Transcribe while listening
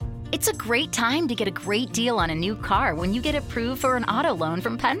It's a great time to get a great deal on a new car when you get approved for an auto loan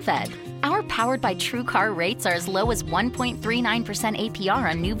from PenFed. Our Powered by True Car rates are as low as 1.39% APR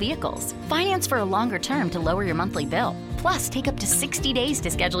on new vehicles. Finance for a longer term to lower your monthly bill. Plus, take up to 60 days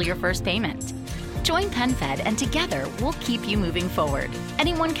to schedule your first payment. Join PenFed and together we'll keep you moving forward.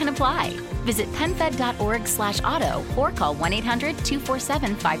 Anyone can apply. Visit PenFed.org/auto or call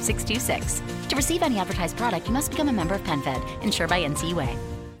 1-800-247-5626. To receive any advertised product, you must become a member of PenFed, insured by NCUA.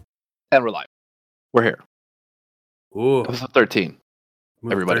 And we're live. We're here. Ooh. Episode 13.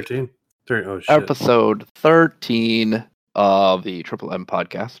 Everybody. 13? Oh, shit. Episode 13 of the Triple M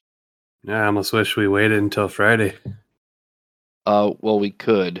podcast. Yeah, I almost wish we waited until Friday. Well, we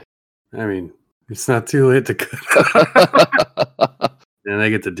could. I mean, it's not too late to cut. And I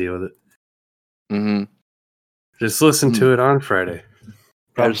get to deal with it. Mm-hmm. Just listen to it on Friday.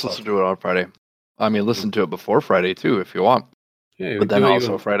 Yeah, just listen to it on Friday. I mean, listen to it before Friday, too, if you want. Yeah, but then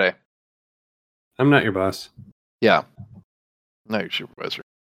also Friday. I'm not your boss. Yeah. I'm not your supervisor.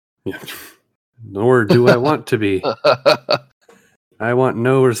 Yeah. Nor do I want to be. I want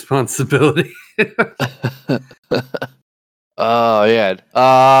no responsibility. Oh, yeah.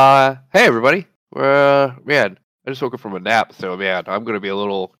 Hey, everybody. Man, I just woke up from a nap, so, man, I'm going to be a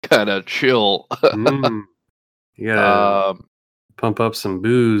little kind of chill. You gotta pump up some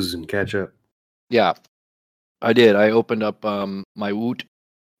booze and catch up. Yeah, I did. I opened up my Woot,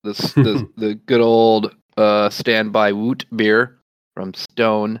 the good old standby Woot beer from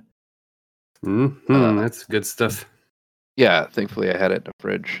Stone. That's good stuff. Yeah, thankfully I had it in the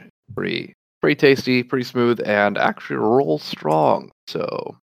fridge. Pretty tasty, pretty smooth, and actually roll strong.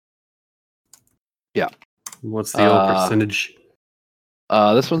 So, yeah. What's the old percentage?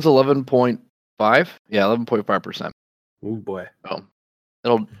 This one's 11.5. Yeah, 11.5%. Oh boy. Oh,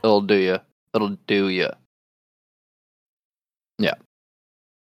 it'll do you. It'll do you. Yeah.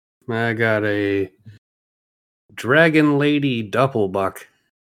 I got a Dragon Lady Doppelbock.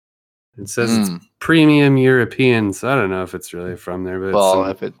 It says it's premium European, so I don't know if it's really from there. But well,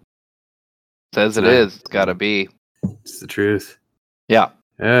 if it says it is, it's got to be. It's the truth. Yeah.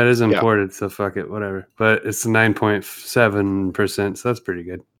 Yeah, it is imported, so fuck it, whatever. But it's 9.7%, so that's pretty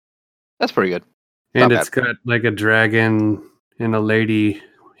good. That's pretty good. And it's got like a dragon and a lady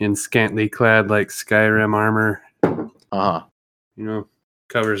in scantily clad like Skyrim armor. Uh-huh. You know,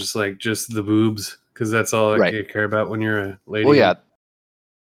 covers like just the boobs, because that's all you care about when you're a lady. Well, yeah.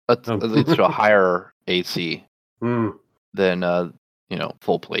 That leads to a higher AC than,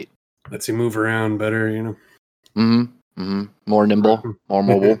 full plate. Lets you move around better, you know. More nimble, more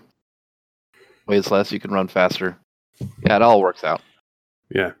mobile. Weighs less, you can run faster. Yeah, it all works out.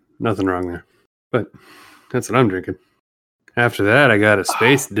 Yeah, nothing wrong there. But that's what I'm drinking. After that, I got a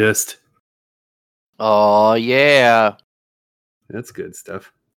Space Dist. Oh, yeah. That's good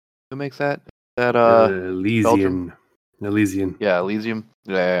stuff. Who makes that? Elysian. Elysian. Yeah, Elysium.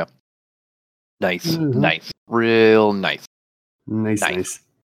 Yeah. Nice. Nice. Real nice. Nice.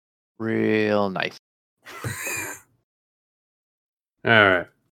 Real nice. All right.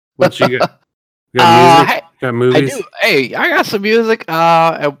 What you got? Got music? Got movies? I do. Hey, I got some music.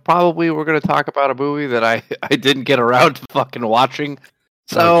 And probably we're going to talk about a movie that I didn't get around to fucking watching.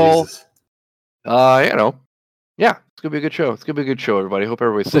 So, yeah, it's going to be a good show. It's going to be a good show, everybody. Hope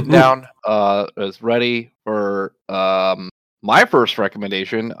everybody's sitting down, is ready for my first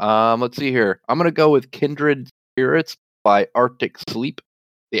recommendation. Let's see here. I'm going to go with Kindred Spirits by Arctic Sleep.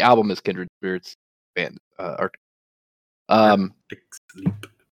 The album is Kindred Spirits band. Arctic Sleep.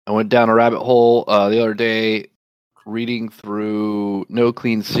 I went down a rabbit hole the other day reading through No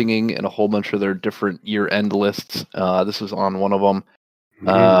Clean Singing and a whole bunch of their different year-end lists. This was on one of them.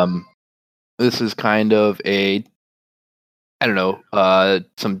 This is kind of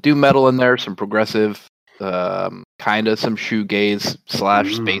some doom metal in there, some progressive, kind of some shoegaze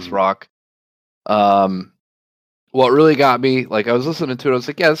 / space rock. What really got me, like I was listening to it, I was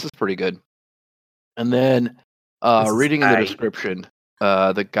like, yeah, this is pretty good. And then reading in the description,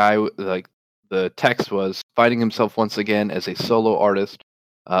 the guy, like the text was, finding himself once again as a solo artist.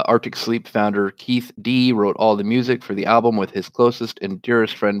 Arctic Sleep founder Keith D wrote all the music for the album with his closest and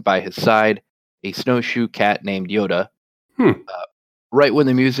dearest friend by his side, a snowshoe cat named Yoda. Right when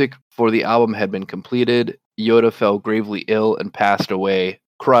the music for the album had been completed, Yoda fell gravely ill and passed away,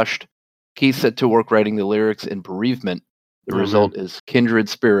 crushed. Keith set to work writing the lyrics in bereavement. The result is Kindred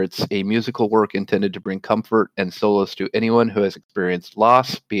Spirits, a musical work intended to bring comfort and solace to anyone who has experienced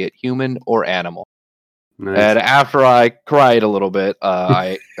loss, be it human or animal. Nice. And after I cried a little bit,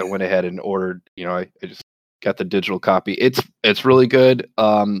 I went ahead and ordered, I just got the digital copy. It's really good.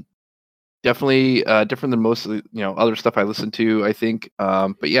 definitely different than most of the other stuff I listen to. I think,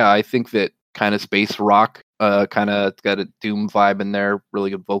 but yeah, I think that kind of space rock, kind of got a doom vibe in there. Really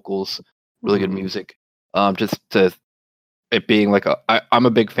good vocals, really good music. Just to it being like I'm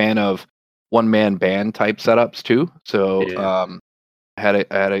a big fan of one man band type setups too. So I had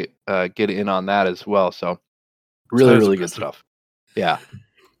to get in on that as well. So really good stuff. Yeah.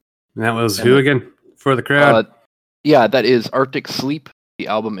 And that was who again for the crowd? Yeah, that is Arctic Sleep. The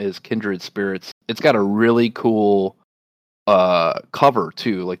album is Kindred Spirits. It's got a really cool cover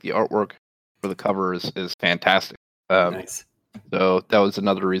too. Like the artwork for the cover is fantastic. Nice. So that was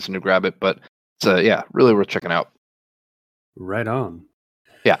another reason to grab it. But it's really worth checking out. Right on.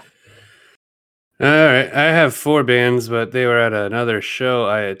 Yeah. All right. I have 4 bands, but they were at another show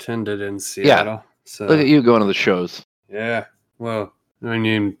I attended in Seattle. Yeah. So look at you going to the shows. Yeah. Well, I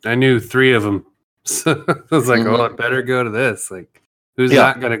knew 3 of them. So I was like, I better go to this. Like, who's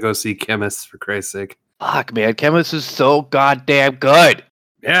not going to go see Chemist, for Christ's sake? Fuck, man. Chemist is so goddamn good.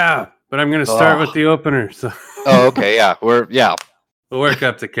 Yeah. But I'm going to start with the opener. So. Oh, okay. Yeah. We'll work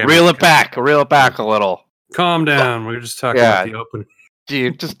up to Chemist. Reel it back a little. Calm down. We're just talking about the opener.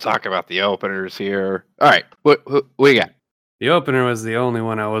 Dude, just talk about the openers here. All right. What you got? The opener was the only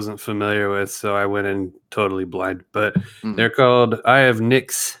one I wasn't familiar with, so I went in totally blind. But they're called I Have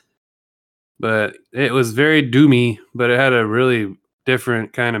Nix. But it was very doomy, but it had a really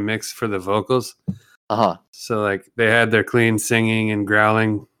different kind of mix for the vocals. So like they had their clean singing and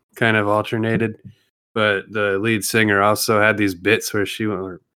growling kind of alternated, but the lead singer also had these bits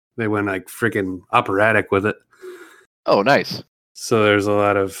where they went like freaking operatic with it. Oh, nice. So there's a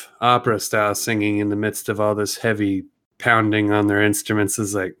lot of opera style singing in the midst of all this heavy pounding on their instruments.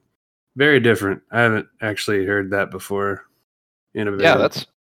 Is like very different. I haven't actually heard that before in a bit. Yeah,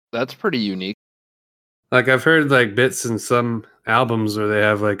 that's pretty unique. Like I've heard like bits in some albums where they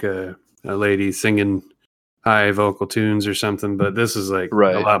have like a lady singing high vocal tunes or something, but this is like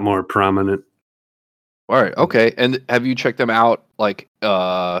a lot more prominent. All right, okay. And have you checked them out? Like,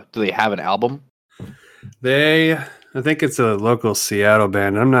 do they have an album? I think it's a local Seattle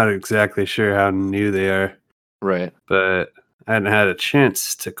band. I'm not exactly sure how new they are. Right. But I hadn't had a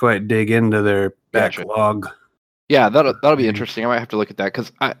chance to quite dig into their backlog. Yeah, that'll be interesting. I might have to look at that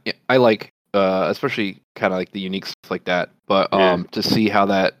because I like especially kind of like the unique stuff like that. But to see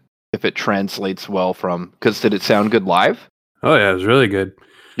how if it translates well because did it sound good live? Oh yeah, it was really good.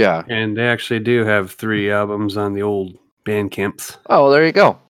 Yeah. And they actually do have 3 albums on the old Bandcamps. Oh, well, there you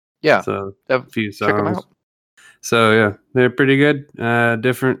go. Yeah. So a few songs. Check them out. So yeah, they're pretty good.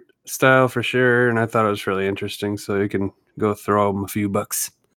 Different style for sure, and I thought it was really interesting. So you can go throw them a few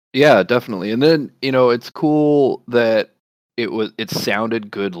bucks. Yeah, definitely. And then it's cool that it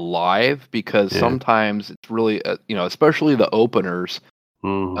sounded good live because sometimes it's really especially the openers.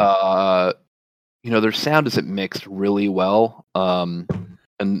 Their sound isn't mixed really well.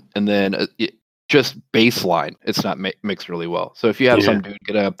 And then just bass line, it's not mixed really well. So if you have some dude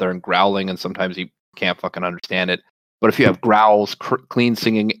getting up there and growling, and sometimes you can't fucking understand it. But if you have growls, clean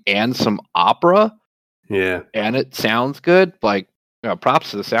singing, and some opera, and it sounds good, like props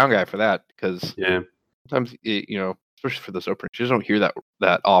to the sound guy for that, because sometimes especially for this opener, you just don't hear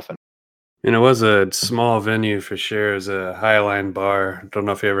that often. And it was a small venue for sure. It was a Highline bar. Don't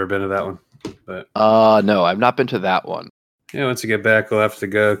know if you've ever been to that one, but no, I've not been to that one. Yeah, once you get back, we'll have to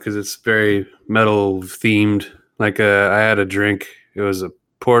go because it's very metal themed. Like I had a drink. It was a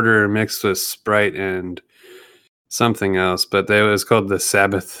porter mixed with Sprite and something else, but it was called the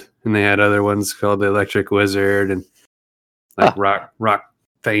Sabbath, and they had other ones called the Electric Wizard and like rock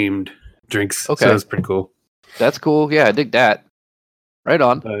themed drinks. Okay, so it was pretty cool. That's cool. Yeah, I dig that. Right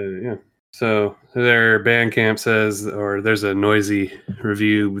on. Yeah. So their Bandcamp says, or there's a noisy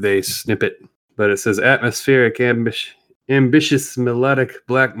review. They snip it, but it says atmospheric ambitious melodic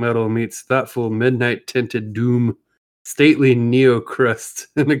black metal meets thoughtful midnight tinted doom, stately neo-crust,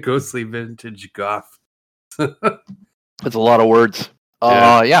 and a ghostly vintage goth. That's a lot of words.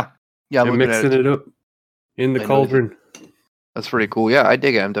 Yeah. I'm mixing it up in the cauldron. That's pretty cool. Yeah, I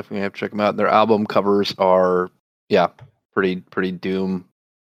dig it. I'm definitely gonna have to check them out. Their album covers are pretty doom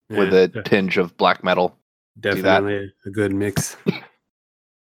with a tinge of black metal. Definitely a good mix.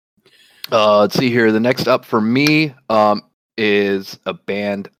 Let's see here. The next up for me is a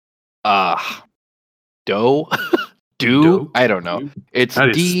band Do. I don't know. It's How do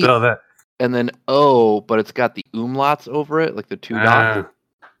you D spell that? and then O, but it's got the umlauts over it, like the 2 dots.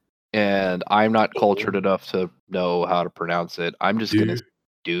 And I'm not cultured enough to know how to pronounce it. I'm just gonna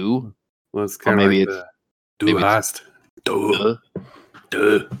do. Well, it's kind of maybe like Du hast.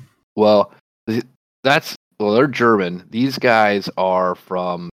 Well, they're German. These guys are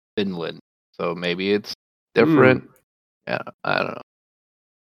from Finland. so maybe it's different. Yeah, I don't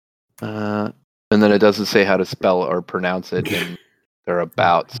know. And then it doesn't say how to spell or pronounce it in their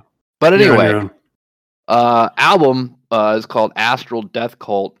abouts. But anyway, album is called Astral Death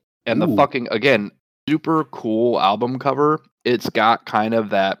Cult, and the fucking, again, super cool album cover. It's got kind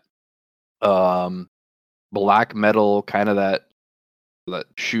of that black metal, kind of that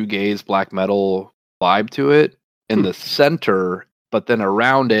shoegaze black metal vibe to it in the center, but then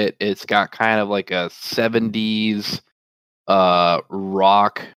around it, it's got kind of like a 70s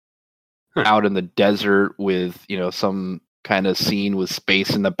rock out in the desert with, you know, some kind of scene with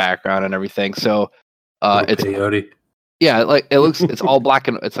space in the background and everything. So it's peyote. Yeah, like it looks, it's all black,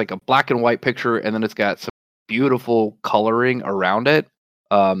 and it's like a black and white picture, and then it's got some beautiful coloring around it.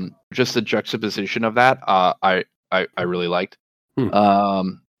 Just the juxtaposition of that, I really liked.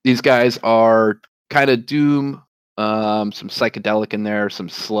 These guys are kind of doom, some psychedelic in there, some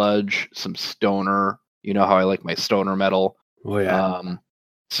sludge, some stoner. You know how I like my stoner metal. Oh yeah.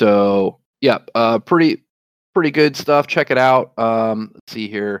 So yeah, pretty good stuff. Check it out. Let's see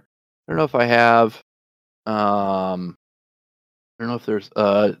here. I don't know if I have. I don't know if there's.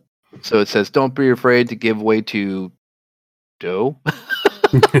 So it says, "Don't be afraid to give way to dough."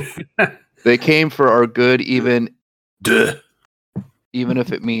 They came for our good, even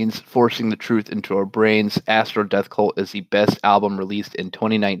if it means forcing the truth into our brains. Astral Death Cult is the best album released in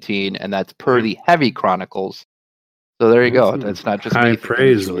 2019, and that's per the Heavy Chronicles. So there you go. That's not just high me.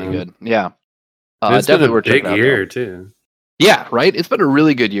 Praise, it's really man. good. Yeah. It's definitely been a big year too. Yeah, right. It's been a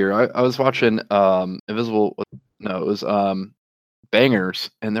really good year. I was watching Invisible. No, it was Bangers,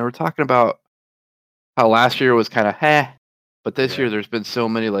 and they were talking about how last year was kind of but this year there's been so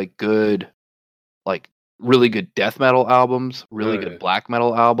many like good, like really good death metal albums, really good black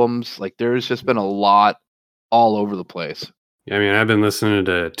metal albums. Like there's just been a lot all over the place. Yeah, I mean, I've been listening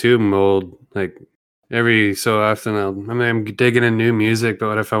to Tomb Mold like every so often. I'm digging in new music, but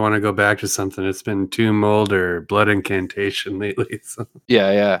what if I want to go back to something? It's been Tomb Mold or Blood Incantation lately. So.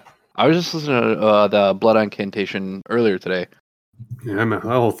 Yeah. I was just listening to the Blood Incantation earlier today. Yeah, the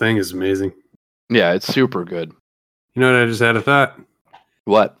whole thing is amazing. Yeah, it's super good. You know what I just had a thought?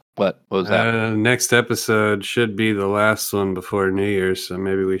 What was that? Next episode should be the last one before New Year's, so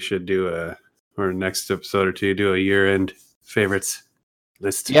maybe we should do next episode or two, do a year-end favorites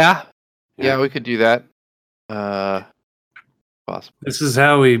list. Yeah, we could do that. Possible. This is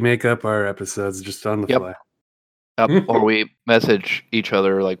how we make up our episodes, just on the fly. Yep. Or we message each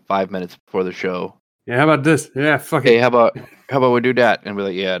other like 5 minutes before the show. Yeah, how about this? Yeah, fuck it. Hey, how about we do that? And be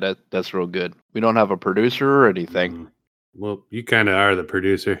like, yeah, that's real good. We don't have a producer or anything. Well, you kind of are the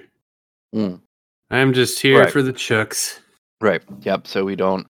producer. I'm just here for the chucks. Right. Yep. So we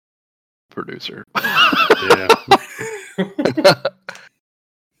don't producer. Yeah.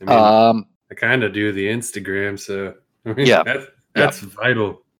 I kind of do the Instagram, so that's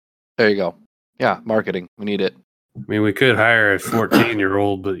vital. There you go. Yeah, marketing. We need it. I mean, we could hire a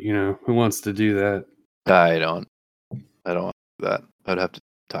 14-year-old, but who wants to do that? I don't want to do that. I'd have to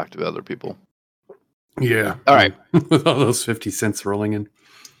talk to other people. Yeah. All right. With all those 50 cents rolling in.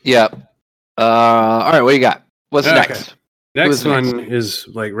 Yeah. All right. What do you got? What's next? Next one is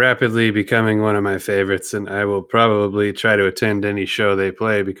like rapidly becoming one of my favorites, and I will probably try to attend any show they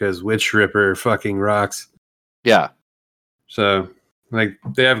play because Witch Ripper fucking rocks. Yeah. So, like,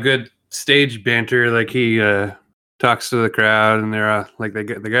 they have good stage banter. Like, he talks to the crowd, and they're like,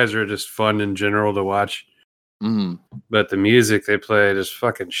 the guys are just fun in general to watch. But the music they play just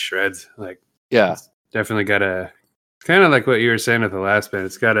fucking shreds. Like, yeah, it's definitely got kind of like what you were saying with the last band.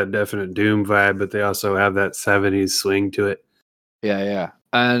 It's got a definite doom vibe, but they also have that 70s swing to it. Yeah.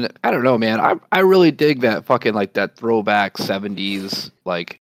 And I don't know, man. I really dig that fucking like that throwback 70s,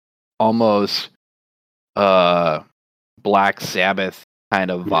 like almost Black Sabbath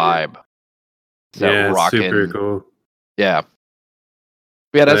kind of vibe. Yeah, super cool. Yeah.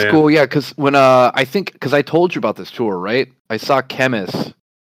 Yeah, that's cool. Yeah, because when because I told you about this tour, right? I saw Chemist.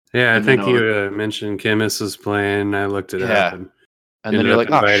 Yeah, I think you mentioned Chemist was playing. I looked it up. And then you're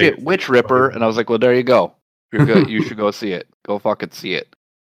like, oh shit, Witch Ripper. And I was like, well, there you go. You're good. You should go see it. Go fucking see it.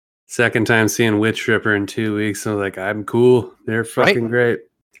 Second time seeing Witch Ripper in 2 weeks. I was like, I'm cool. They're fucking great.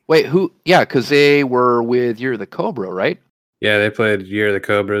 Wait, who? Yeah, because they were with Year of the Cobra, right? Yeah, they played Year of the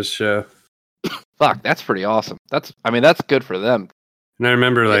Cobra's show. Fuck, that's pretty awesome. That's good for them. And I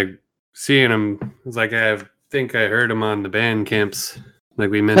remember like seeing them. It was like I think I heard them on the band camps. Like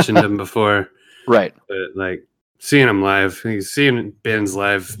we mentioned them before. Right. But like seeing them live, seeing bands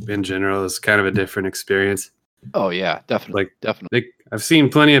live in general is kind of a different experience. Oh yeah, definitely. Definitely. I've seen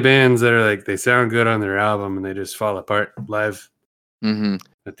plenty of bands that are like they sound good on their album and they just fall apart live. Mm-hmm.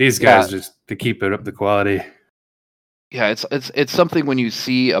 But these guys just to keep it up the quality. Yeah, it's something when you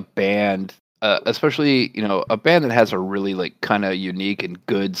see a band, especially a band that has a really like kind of unique and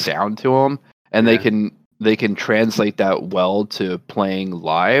good sound to them, and they can translate that well to playing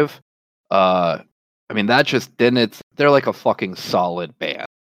live. I mean, they're like a fucking solid band.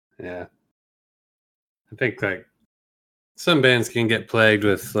 Yeah, I think like some bands can get plagued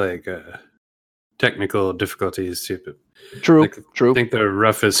with like technical difficulties too. But True. I think the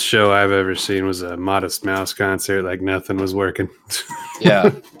roughest show I've ever seen was a Modest Mouse concert. Like nothing was working. Yeah.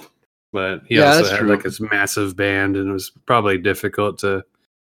 But he also had like this massive band, and it was probably difficult to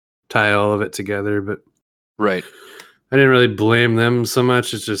tie all of it together. But right, I didn't really blame them so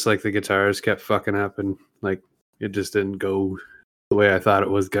much. It's just like the guitars kept fucking up, and like it just didn't go the way I thought it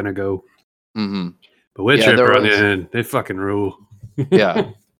was gonna go. Mm-hmm. But Witch Ripper on the end, they fucking rule.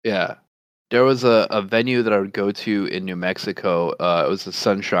 Yeah. There was a venue that I would go to in New Mexico. It was the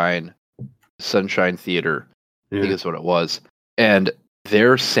Sunshine Theater. I think is what it was. And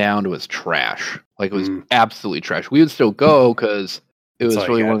their sound was trash. Like, it was absolutely trash. We would still go because it was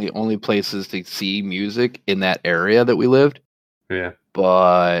really one of the only places to see music in that area that we lived. Yeah.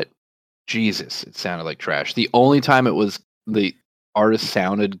 But, Jesus, it sounded like trash. The only time the artist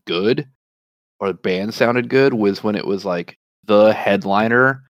sounded good, or the band sounded good, was when it was like the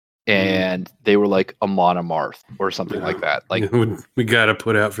headliner, and they were like Amon Amarth or something like that. Like, we gotta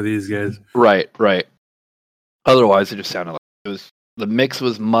put out for these guys. Right. Otherwise, it just sounded like the mix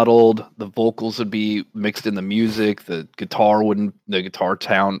was muddled. The vocals would be mixed in the music. The guitar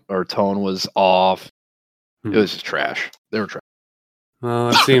tone was off. It was just trash. They were trash. Well,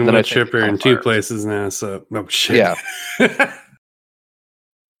 I've seen Witch Ripper in 2 places now, so shit. Yeah.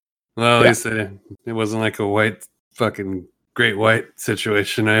 Well, at least it wasn't like a fucking great white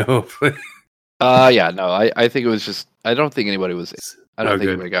situation, I hope. Yeah, no, I think it was just, I don't think anybody was, I don't think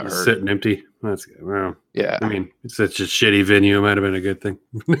anybody got hurt. Sitting empty. That's good. Well, yeah. I mean, it's such a shitty venue. It might have been a good thing.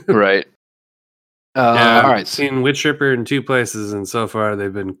 Right. All right. I've seen Witch Ripper in 2 places, and so far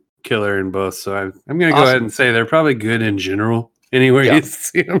they've been killer in both. So I'm going to go ahead and say they're probably good in general. Anywhere you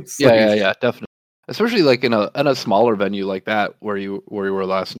see them. Yeah, definitely. Especially like in a smaller venue like that where you were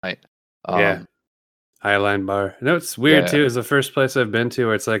last night. Highline Bar. You know what's weird too is the first place I've been to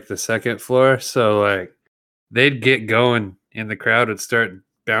where it's like the 2nd floor. So like they'd get going and the crowd would start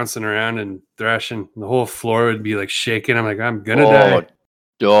bouncing around and thrashing. The whole floor would be like shaking. I'm like, I'm gonna die.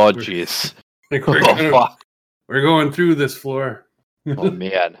 Oh jeez. Like we're going through this floor. Oh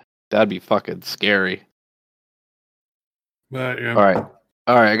man, that'd be fucking scary. But yeah.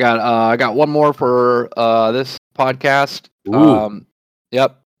 All right. I got one more for this podcast. Ooh.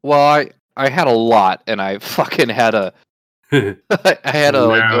 Yep. Well, I had a lot, and I fucking had to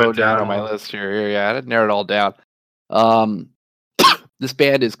go down on my list here. Yeah, I had to narrow it all down. This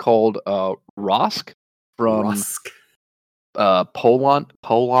band is called Rosk from Poland.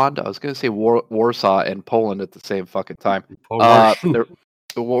 I was gonna say Warsaw and Poland at the same fucking time. They're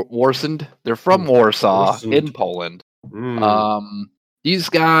Warsand. They're from Warsaw in Poland. These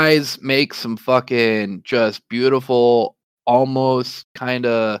guys make some fucking just beautiful, almost kind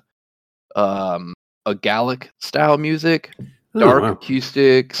of a Gallic style music, dark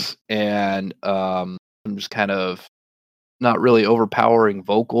acoustics, and some just kind of not really overpowering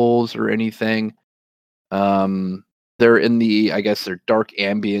vocals or anything. They're in they're dark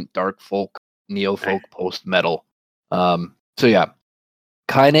ambient, dark folk, neo folk, post metal. So yeah,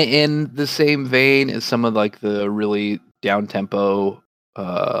 kind of in the same vein as some of like the really down tempo,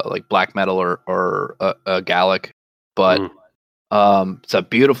 like black metal or Gallic, but it's a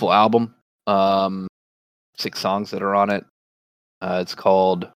beautiful album. 6 songs that are on it. It's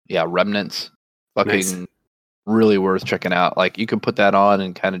called Remnants. Fucking really worth checking out. Like, you can put that on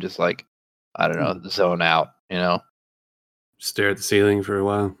and kind of just like, I don't know, zone out, stare at the ceiling for a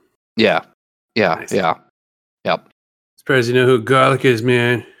while. Yep. Surprised you know who Gallic is,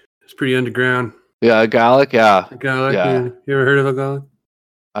 man. It's pretty underground. Yeah, Gallic. Gallic. Yeah. You ever heard of a Gallic?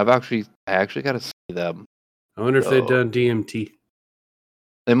 I actually got to see them. I wonder if they've done DMT.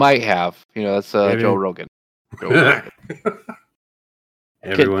 They might have. That's Joe Rogan.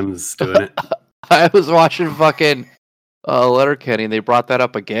 Everyone's doing it. I was watching fucking Letterkenny, and they brought that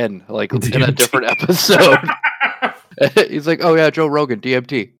up again, like DMT. In a different episode. He's like, "Oh yeah, Joe Rogan,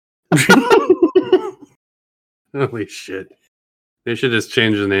 DMT." Holy shit! They should just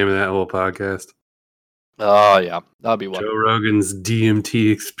change the name of that whole podcast. Oh yeah, that'd be one. Joe Rogan's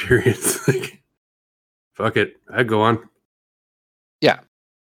DMT experience. Fuck it, I'd go on. Yeah,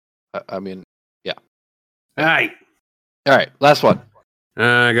 I mean, yeah. All right, last one.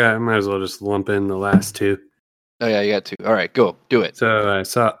 I might as well just lump in the last 2. Oh yeah, you got 2. All right, go do it. So I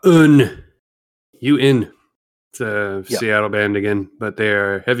saw UN. It's a Seattle band again, but they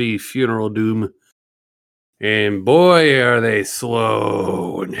are heavy funeral doom. And boy, are they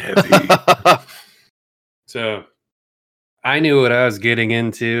slow and heavy. So I knew what I was getting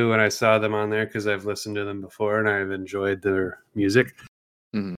into when I saw them on there because I've listened to them before and I've enjoyed their music.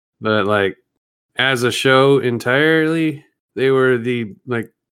 Mhm. But like as a show entirely, they were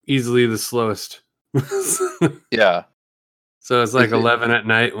easily the slowest. Yeah. So it's like 11 at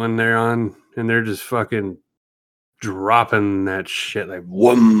night when they're on and they're just fucking dropping that shit like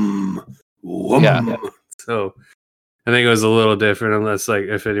whum. Yeah. So I think it was a little different unless like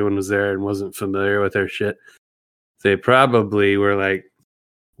if anyone was there and wasn't familiar with their shit. They probably were like,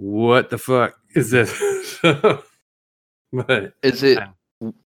 what the fuck is this? But is it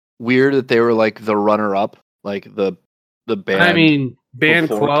weird that they were like the runner up, like the band? I mean, band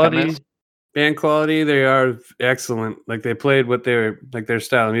quality, they are excellent. Like they played what they were like their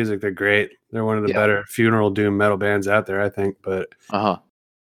style of music. They're great. They're one of the better funeral doom metal bands out there, I think. But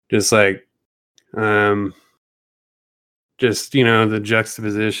just like, just the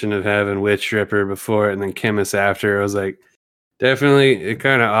juxtaposition of having Witch Ripper before it and then Chemist after, I was like, definitely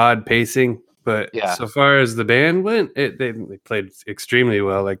kind of odd pacing. But so far as the band went, they played extremely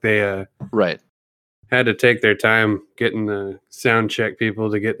well. Like they had to take their time getting the sound check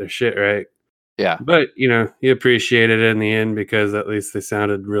people to get their shit right. Yeah. But you appreciate it in the end because at least they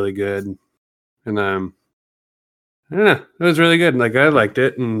sounded really good. And I don't know, it was really good. Like I liked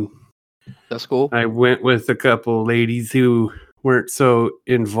it, and that's cool. I went with a couple ladies who weren't so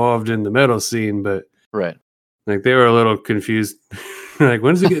involved in the metal scene, but like they were a little confused. Like,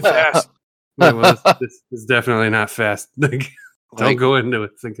 when does it get fast? This is definitely not fast. Like, don't go into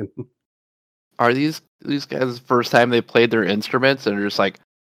it thinking. Are these guys the first time they played their instruments and they're just like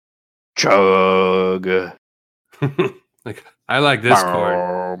chug? Like, I like this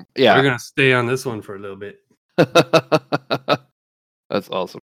chord. Yeah, we're gonna stay on this one for a little bit. That's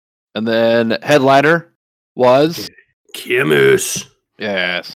awesome. And then headliner was Chemist.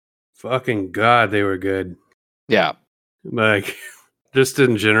 Yes. Fucking God, they were good. Yeah. Like, just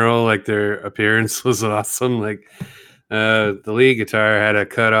in general, like their appearance was awesome. Like, the lead guitar had a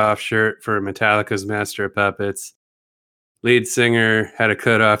cut-off shirt for Metallica's Master of Puppets. Lead singer had a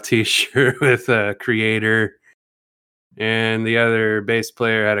cut-off T-shirt with Creator, and the other bass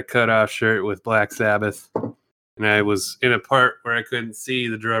player had a cut-off shirt with Black Sabbath. And I was in a part where I couldn't see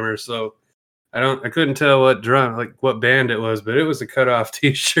the drummer, so I couldn't tell what band it was, but it was a cut-off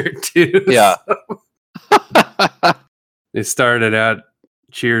T-shirt too. Yeah. So they started out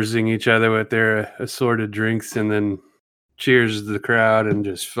cheersing each other with their assorted drinks, and then cheers the crowd and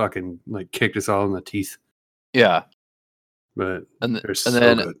just fucking like kicked us all in the teeth. Yeah. But they're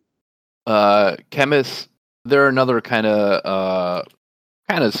so good. Chemist, they're another kind of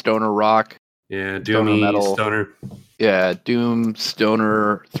stoner rock. Yeah, doomy metal stoner. Yeah, doom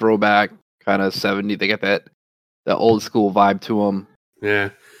stoner throwback kind of 70s. They get that old school vibe to them.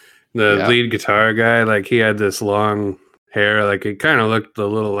 Yeah. The lead guitar guy, like he had this long hair, like it kind of looked a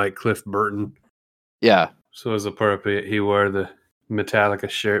little like Cliff Burton. Yeah. So it was appropriate he wore the Metallica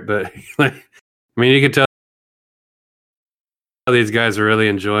shirt, but like, I mean, you could tell these guys were really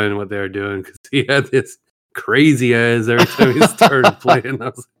enjoying what they were doing because he had this crazy eyes every time he started playing. I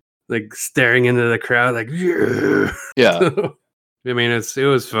was like staring into the crowd, like yeah. So, I mean, it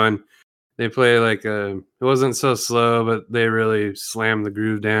was fun. They play like it wasn't so slow, but they really slammed the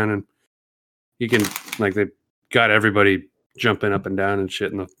groove down, and you can like they got everybody jumping up and down and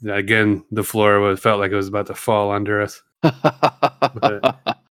shit. And again, the floor felt like it was about to fall under us. But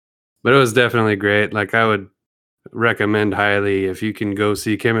it was definitely great. Like I would recommend highly if you can go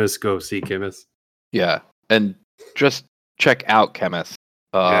see Chemist, go see Chemist. Yeah, and just check out Chemist.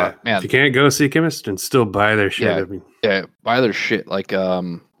 Man, if you can't go see Chemist and still buy their shit. Yeah, I mean, buy their shit. Like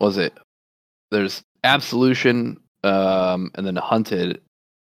was it? There's Absolution, and then Hunted.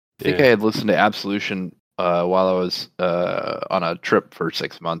 I think I had listened to Absolution while I was on a trip for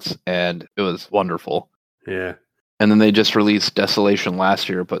 6 months, and it was wonderful. Yeah. And then they just released Desolation last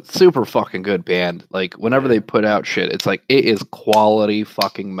year, but super fucking good band. Like whenever they put out shit, it's like it is quality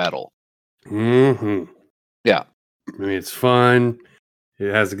fucking metal. Mm-hmm. Yeah. I mean, it's fun.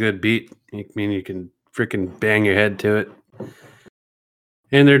 It has a good beat. I mean, you can freaking bang your head to it.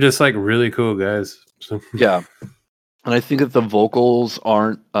 And they're just like really cool guys. So. Yeah. And I think that the vocals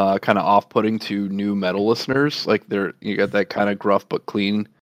aren't kind of off-putting to new metal listeners. Like you got that kind of gruff but clean.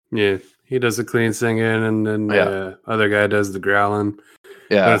 Yeah, he does the clean singing, and then the other guy does the growling.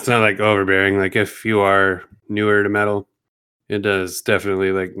 Yeah, but it's not like overbearing. Like if you are newer to metal, it does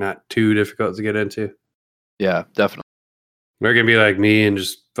definitely like not too difficult to get into. Yeah, definitely. They're gonna be like me and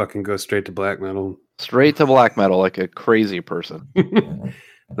just fucking go straight to black metal. Straight to black metal like a crazy person.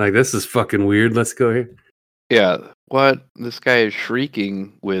 Like, this is fucking weird. Let's go here. Yeah. What? This guy is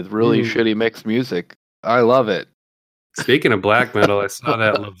shrieking with really shitty mixed music. I love it. Speaking of black metal, I saw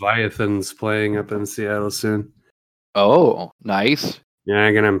that Leviathan's playing up in Seattle soon. Oh, nice. Yeah,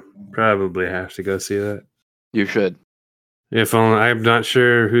 I'm gonna probably have to go see that. You should. If only, I'm not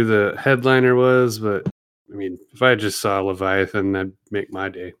sure who the headliner was, but I mean, if I just saw Leviathan, that'd make my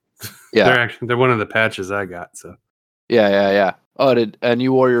day. Yeah. they're one of the patches I got. So Yeah. Oh, and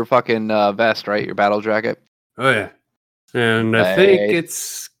you wore your fucking vest, right? Your battle jacket. oh yeah, and I think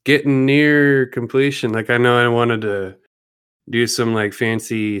it's getting near completion. Like, I know I wanted to do some like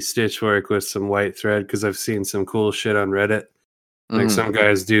fancy stitch work with some white thread because I've seen some cool shit on Reddit. Like some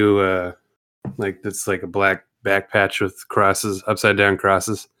guys do like it's like a black back patch with crosses, upside down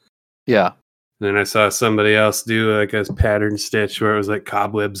crosses. Yeah. And then I saw somebody else do like a pattern stitch where it was like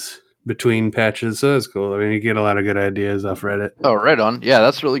cobwebs between patches. So that's cool. I mean, you get a lot of good ideas off Reddit. Oh, right on. Yeah,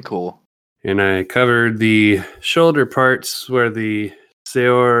 that's really cool. And I covered the shoulder parts where the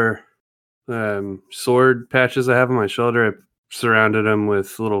Seor sword patches I have on my shoulder. I surrounded them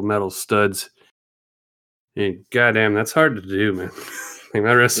with little metal studs. And goddamn, that's hard to do, man. Like,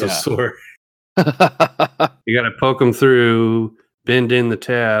 my wrist was sore. You got to poke them through, bend in the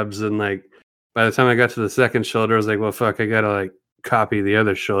tabs, and like by the time I got to the second shoulder, I was like, well, fuck, I got to like copy the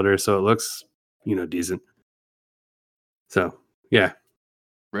other shoulder so it looks, decent. So, yeah.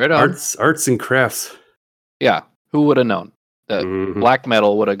 Right on. Arts and crafts. Yeah. Who would have known that black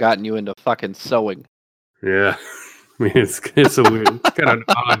metal would have gotten you into fucking sewing? Yeah. I mean, it's a weird, it's kind of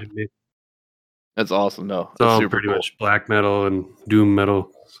odd to me. That's awesome, though. It's all pretty much black metal and doom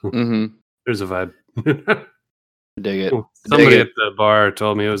metal. So there's a vibe. Dig it. Somebody at the bar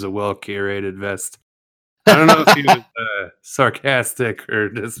told me it was a well curated vest. I don't know if he was sarcastic or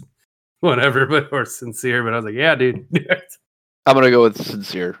just whatever, or sincere, but I was like, yeah, dude. I'm going to go with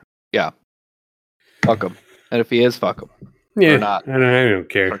sincere. Yeah. Fuck him. And if he is, fuck him. Yeah. Or not. I don't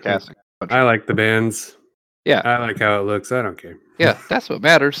care. Sarcastic. I like the bands. Yeah. I like how it looks. I don't care. Yeah, that's what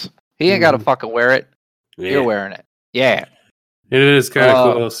matters. He ain't got to fucking wear it. Yeah. You're wearing it. Yeah. It is kind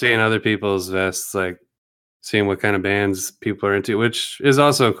of cool seeing other people's vests, like seeing what kind of bands people are into, which is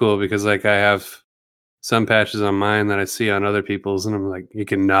also cool because like I have some patches on mine that I see on other people's, and I'm like, you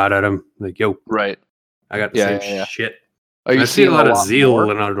can nod at them, like, yo, right. I got the same shit. Are you see a lot of zeal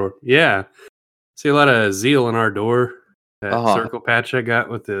in our door. Yeah. See a lot of zeal in our door. That circle patch I got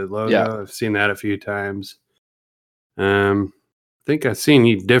with the logo. Yeah. I've seen that a few times. I think I've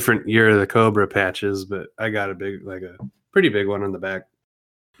seen different Year of the Cobra patches, but I got a pretty big one on the back.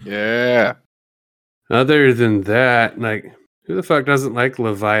 Yeah. Other than that, like, who the fuck doesn't like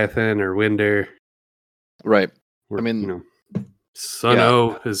Leviathan or Winder? Right. I mean,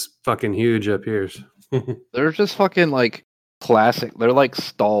 Sun-O is fucking huge up here. They're just fucking like classic. They're like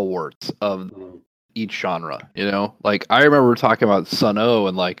stalwarts of each genre, Like, I remember talking about Sun-O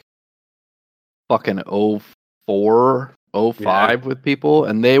and like fucking 04, 05 with people,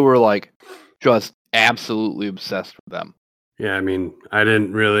 and they were like just absolutely obsessed with them. Yeah, I mean, I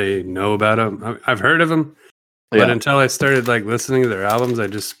didn't really know about them. I've heard of them, but until I started like listening to their albums, I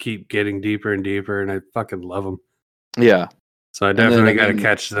just keep getting deeper and deeper, and I fucking love them. Yeah. So I definitely got to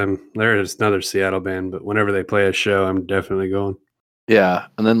catch them. They're just another Seattle band, but whenever they play a show, I'm definitely going. Yeah,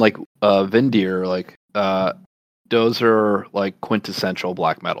 and then like Vindir, like those are like quintessential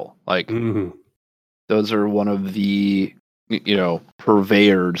black metal. Like those are one of the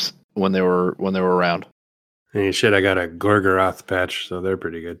purveyors when they were around. And shit, I got a Gorgoroth patch, so they're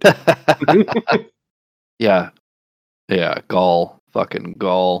pretty good. Yeah, Gaul, fucking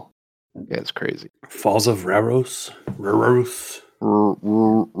Gaul. Yeah, it's crazy. Falls of Raros.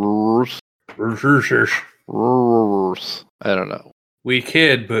 I don't know. We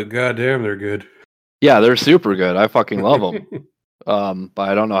kid, but goddamn, they're good. Yeah, they're super good. I fucking love them. But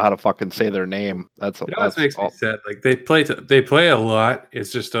I don't know how to fucking say their name. It always makes me sad. Like they play a lot.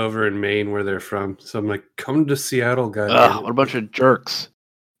 It's just over in Maine where they're from. So I'm like, come to Seattle, guys. What a bunch of jerks.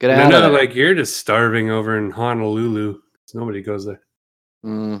 Get out of there. Like, you're just starving over in Honolulu. Nobody goes there.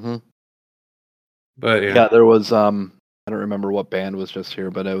 Mm-hmm. But yeah, there was I don't remember what band was just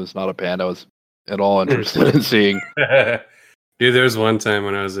here, but it was not a band I was at all interested in seeing. Dude, there was one time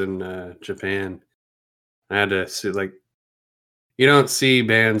when I was in Japan, I had to see, like, you don't see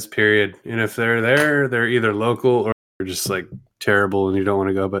bands, period. And if they're there, they're either local or they're just like terrible and you don't want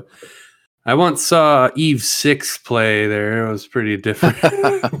to go. But I once saw Eve 6 play there. It was pretty different.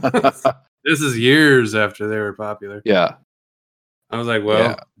 This is years after they were popular. Yeah. I was like,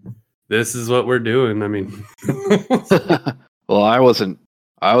 well, this is what we're doing. I mean, well, I wasn't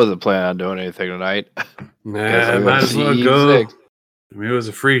planning on doing anything tonight. Nah, I might as well go. I mean, it was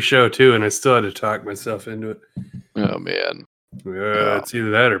a free show too, and I still had to talk myself into it. Oh man. It's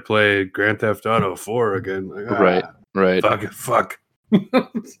either that or play Grand Theft Auto 4 again. Like, right. Fuck.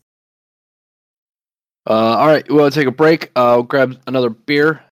 All right, we'll take a break. I'll grab another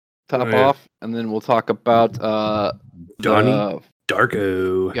beer, top off, and then we'll talk about Donnie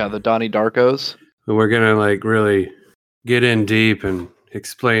Darko. Yeah, the Donnie Darkos. We're gonna like really get in deep and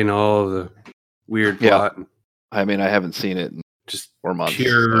explain all of the weird plot. I mean, I haven't seen it in just 4 months.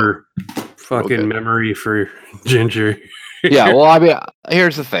 Pure fucking memory for Ginger. Yeah, well, I mean,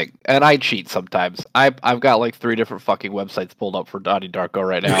 here's the thing, and I cheat sometimes. I've got like 3 different fucking websites pulled up for Donnie Darko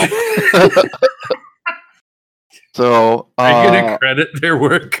right now. So are you gonna credit their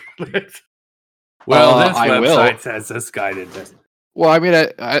work? Well, this website says this guy did this. Well, I mean,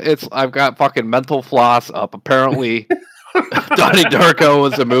 I've got fucking Mental Floss up. Apparently, Donnie Darko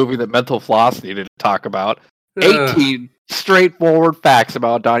was a movie that Mental Floss needed to talk about. 18 straightforward facts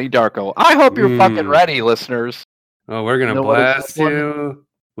about Donnie Darko. I hope you're fucking ready, listeners. Oh, we're gonna blast you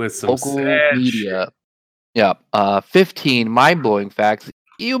with some local media. Yeah. 15 mind-blowing facts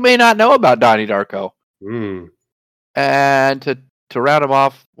you may not know about Donnie Darko. And to round him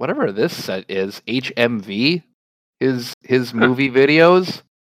off, whatever this set is, HMV, his movie videos.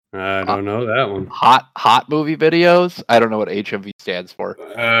 I don't know that one. Hot movie videos. I don't know what HMV stands for.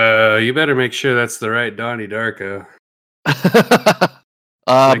 You better make sure that's the right Donnie Darko.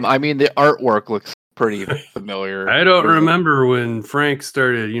 I mean, the artwork looks pretty familiar. I don't remember when Frank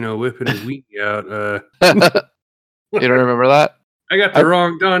started, whipping his wheat out. You don't remember that? I got the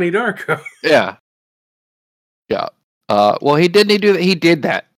wrong Donnie Darko. Yeah. Well, he did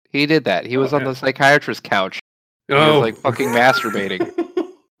that. He was on the psychiatrist's couch. He was like fucking masturbating.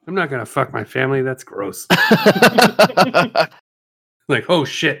 I'm not gonna fuck my family. That's gross. Like, oh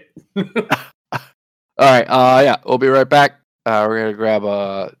shit. All right. Yeah, we'll be right back. We're gonna grab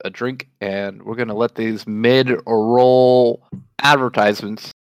a drink and we're gonna let these mid-roll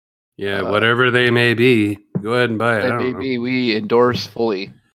advertisements. Yeah, whatever they may be, go ahead and buy it. We endorse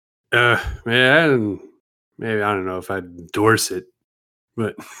fully. Man, maybe I don't know if I'd endorse it,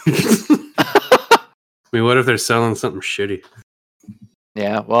 but I mean, what if they're selling something shitty?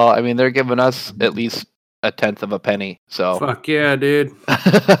 Yeah, well, I mean, they're giving us at least 1/10 of a penny. So fuck yeah, dude.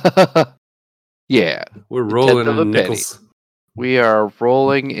 Yeah, we're rolling in nickels. We are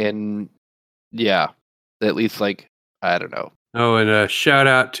rolling in, at least like, I don't know. Oh, and shout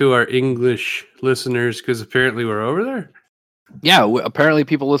out to our English listeners because apparently we're over there. Yeah, apparently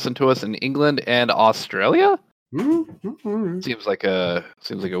people listen to us in England and Australia. Seems like a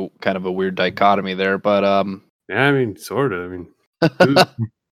kind of a weird dichotomy there, but yeah, I mean, sort of. I mean,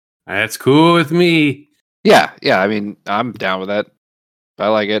 that's cool with me. Yeah. I mean, I'm down with that. I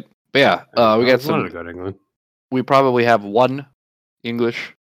like it. But yeah, we got some. To go to England. We probably have one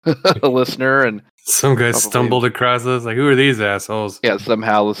English listener, and some guy stumbled across us. Like, who are these assholes? Yeah,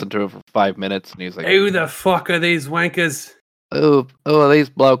 somehow listened to it for 5 minutes, and he's like, "Hey, who the fuck are these wankers? Oh, these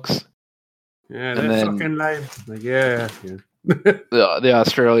blokes." Yeah, they're fucking live. Like, yeah. The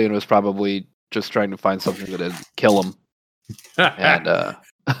Australian was probably just trying to find something that'd kill him. And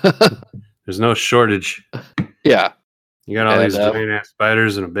there's no shortage. Yeah. You got all these giant ass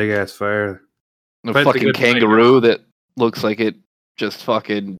spiders and a big ass fire. A fucking kangaroo that looks like it just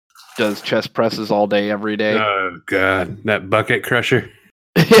fucking does chest presses all day, every day. Oh god, that bucket crusher.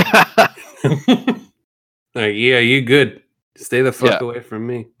 Yeah. Like, yeah, you good. Stay the fuck away from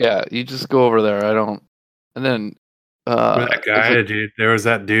me. Yeah, you just go over there. I don't. And then that guy, dude. There was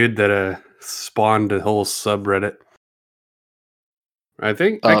that dude that spawned a whole subreddit. I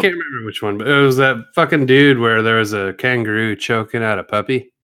think I can't remember which one, but it was that fucking dude where there was a kangaroo choking out a puppy.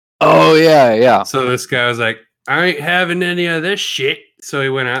 Oh yeah. So this guy was like, I ain't having any of this shit. So he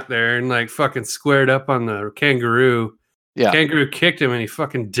went out there and like fucking squared up on the kangaroo. Yeah. Kangaroo kicked him and he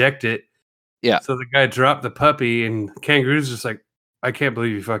fucking decked it. Yeah. So the guy dropped the puppy and kangaroo's just like, I can't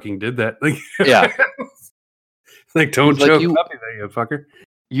believe you fucking did that. Like, yeah. Like, don't choke the puppy there, you fucker.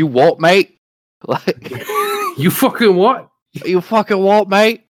 You what, mate? Like, you fucking what? You fucking what,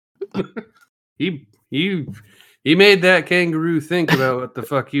 mate? He made that kangaroo think about what the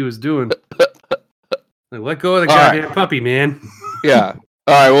fuck he was doing. Like, let go of the goddamn puppy, man. Yeah.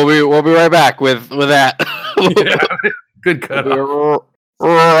 All right, we'll be right back with that. Yeah. Good cut. We'll be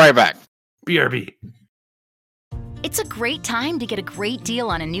right back. BRB. It's a great time to get a great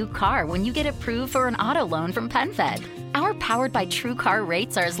deal on a new car when you get approved for an auto loan from PenFed. Our Powered by TrueCar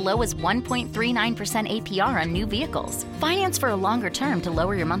rates are as low as 1.39% APR on new vehicles. Finance for a longer term to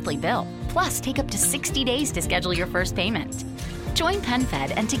lower your monthly bill. Plus, take up to 60 days to schedule your first payment. Join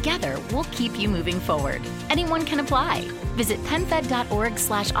PenFed and together we'll keep you moving forward. Anyone can apply. Visit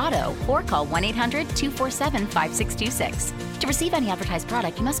PenFed.org/auto or call 1-800-247-5626. To receive any advertised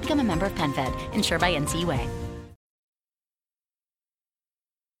product, you must become a member of PenFed, insured by NCUA.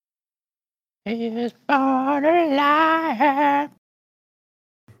 It's borderline.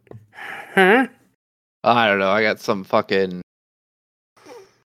 Huh? I don't know. I got some fucking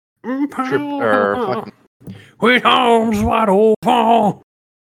fucking. With arms wide open.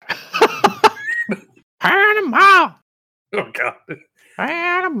 Panama. Oh God.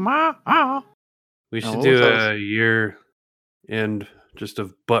 Panama. We should do a year end just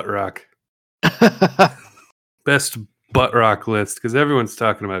of butt rock. Best butt rock list because everyone's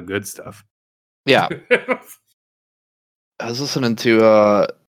talking about good stuff. Yeah. I was listening to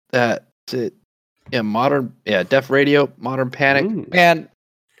Def Radio, Modern Panic. Man,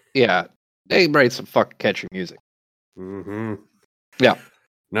 yeah, they write some fucking catchy music. Mm-hmm. Yeah.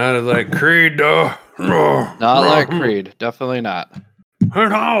 Not like Creed, though. Not like Creed. Definitely not.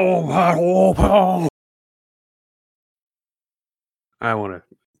 I want to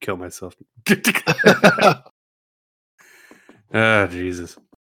kill myself. Ah, Jesus.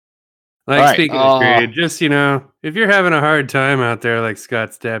 Like, speaking of Creed, just, if you're having a hard time out there like Scott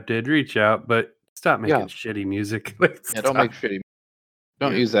Stapp did, reach out, but stop making shitty music. Don't make shitty.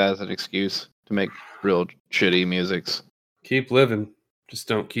 Don't use that as an excuse to make real shitty musics. Keep living. Just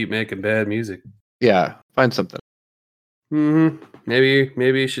don't keep making bad music. Yeah, find something. Mm-hmm.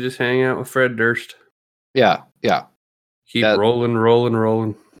 Maybe you should just hang out with Fred Durst. Yeah. Keep rolling.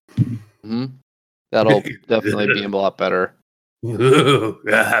 Mm-hmm. That'll definitely be a lot better. Oh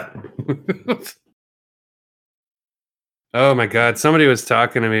my God! Somebody was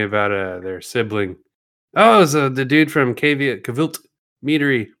talking to me about their sibling. Oh, it was the dude from Cavilt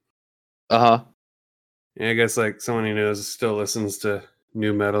Meadery. Yeah, I guess like someone he knows still listens to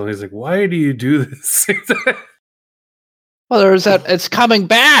new metal. He's like, "Why do you do this?" Well, there's that. It's coming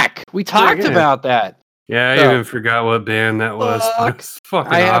back. We talked about that. Yeah, I even forgot what band that was. It was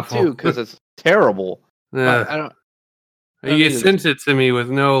fucking awful. awful. Have too because it's terrible. I don't. You sent it to me with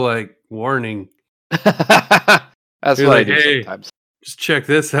no warning. That's You're what like, I do hey, sometimes. Just check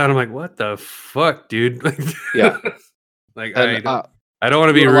this out. I'm like, what the fuck, dude? Yeah. I don't want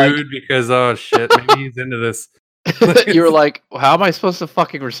to be rude because shit, maybe he's into this. You were like, how am I supposed to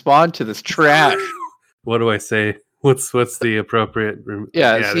fucking respond to this trash? What do I say? What's the appropriate?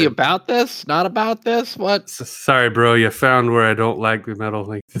 Yeah, is he about this? Not about this? What? Sorry, bro. You found where I don't like the metal.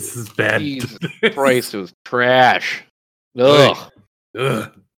 Like, this is bad. Jesus Christ, it was trash. Ugh.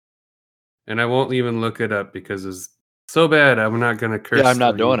 And I won't even look it up because it's so bad. I'm not gonna curse. Yeah, I'm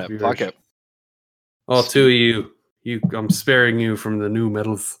not doing it. Fuck it. All two of you. I'm sparing you from the new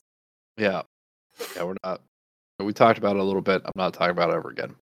metals. Yeah, we're not. We talked about it a little bit. I'm not talking about it ever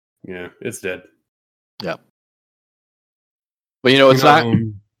again. Yeah, it's dead. Yeah. But it's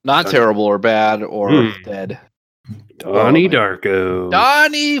not terrible or bad or dead. Donnie Darko.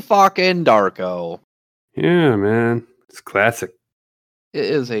 Donnie fucking Darko. Yeah, man. It's classic. It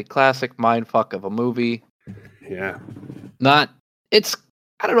is a classic mindfuck of a movie. Yeah. I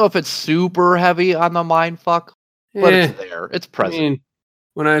don't know if it's super heavy on the mindfuck, but it's there. It's present. I mean,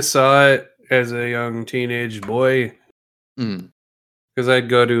 when I saw it as a young teenage boy, because I'd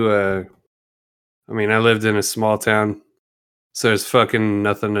go to I lived in a small town, so there's fucking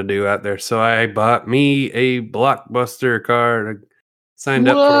nothing to do out there. So I bought me a Blockbuster card, signed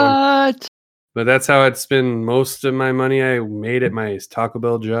up for one. But that's how I'd spend most of my money I made at my Taco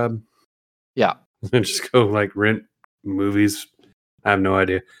Bell job. Yeah. And just go rent movies. I have no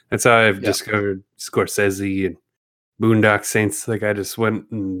idea. That's how I've discovered Scorsese and Boondock Saints. I just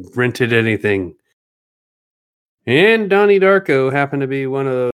went and rented anything. And Donnie Darko happened to be one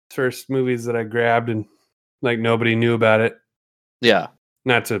of the first movies that I grabbed and nobody knew about it. Yeah.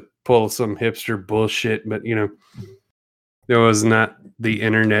 Not to pull some hipster bullshit, but there was not the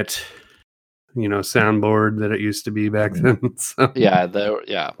internet soundboard that it used to be back then. So.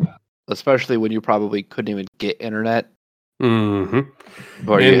 Yeah, especially when you probably couldn't even get internet. Mm-hmm.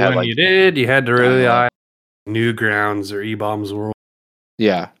 Or you did, you had to rely on Newgrounds or E-Bombs World.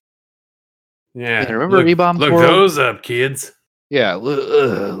 Yeah. Yeah. Remember E-Bombs World? Look those up, kids. Yeah,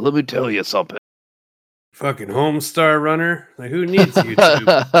 let me tell you something. Fucking Homestar Runner. Who needs YouTube?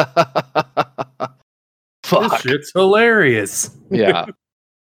 Fuck. This shit's hilarious. Yeah.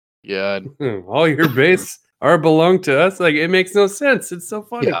 Yeah. All your base are belong to us. Like, it makes no sense. It's so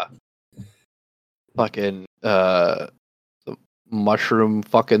funny. Yeah. Fucking the mushroom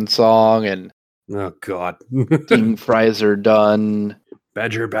fucking song and oh god. steamed fries are done.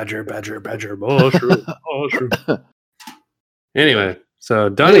 Badger, mushroom. Anyway, so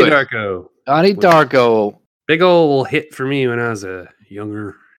Donnie Darko. Donnie Darko. Big ol' hit for me when I was a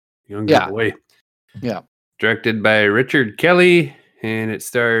younger boy. Yeah. Directed by Richard Kelly, and it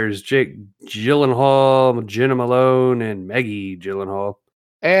stars Jake Gyllenhaal, Jenna Malone, and Maggie Gyllenhaal.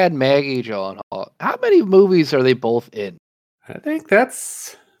 And Maggie Gyllenhaal. How many movies are they both in? I think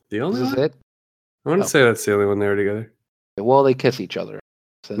that's the only one. Is this it? I want to say that's the only one they were together. Well, they kiss each other.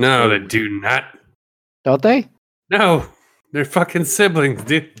 No, they do not. Don't they? No, they're fucking siblings,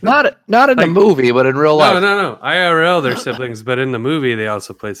 dude. Not in the movie, but in real life. No. IRL, they're siblings, but in the movie, they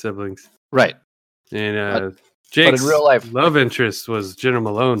also play siblings. Right. And Jake's in real life, love interest was Jenna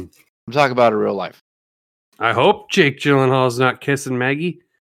Malone. I'm talking about in real life. I hope Jake Gyllenhaal's not kissing Maggie.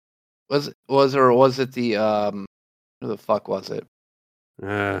 Was it the who the fuck was it?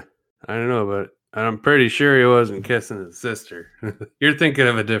 I don't know, but I'm pretty sure he wasn't kissing his sister. You're thinking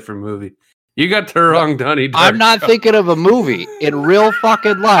of a different movie. You got the wrong Donnie Darko. I'm not thinking of a movie. In real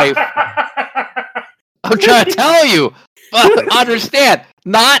fucking life. I'm trying to tell you. Understand.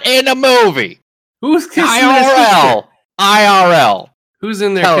 Not in a movie. Who's kissing IRL. IRL. Who's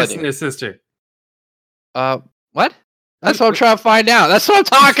in there kissing his sister? What? That's what I'm trying to find out. That's what I'm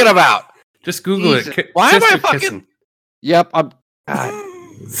talking about. Just Google it. Why sister am I fucking... kissing. Yep, I'm...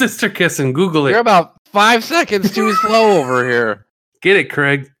 Sister kissing. Google it. You're about 5 seconds too slow over here. Get it,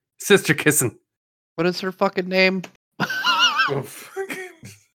 Craig. Sister kissing. What is her fucking name? Oh,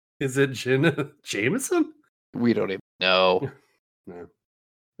 is it Jenna Jameson? We don't even know. No.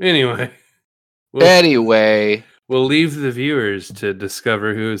 Anyway. We'll leave the viewers to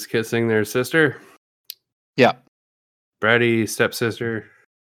discover who is kissing their sister. Yeah. Bratty, stepsister,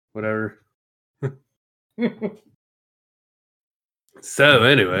 whatever. So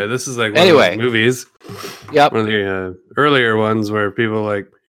anyway, this is like one of those movies. Yep. One of the earlier ones where people like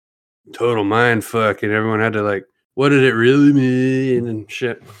total mind fuck and everyone had to like, what did it really mean and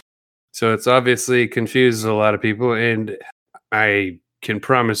shit. So it's obviously confused a lot of people, and I can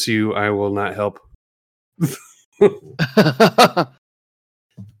promise you I will not help.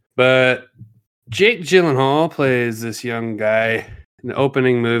 But Jake Gyllenhaal plays this young guy. In the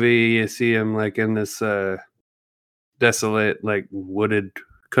opening movie, you see him like in this desolate, like wooded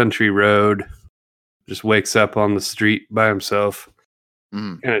country road. Just wakes up on the street by himself.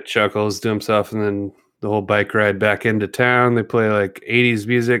 Kind of chuckles to himself, and then the whole bike ride back into town. They play like 80s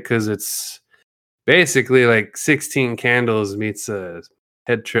music because it's basically like 16 Candles meets a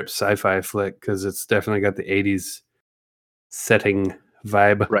head trip sci-fi flick because it's definitely got the 80s setting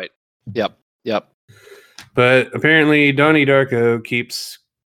vibe. Right. Yep. But apparently Donnie Darko keeps,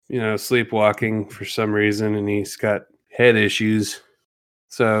 sleepwalking for some reason, and he's got head issues.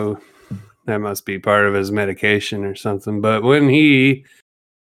 So that must be part of his medication or something. But when he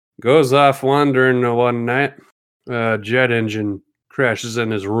goes off wandering one night, a jet engine crashes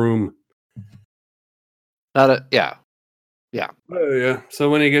in his room. Yeah. Oh, yeah. So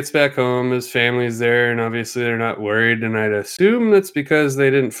when he gets back home, his family's there, and obviously they're not worried. And I'd assume that's because they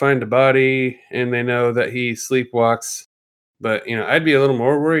didn't find a body, and they know that he sleepwalks. But, I'd be a little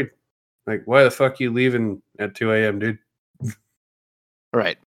more worried. Like, why the fuck you leaving at 2 a.m., dude?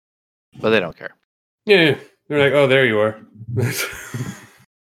 Right. But they don't care. Yeah. They're like, oh, there you are.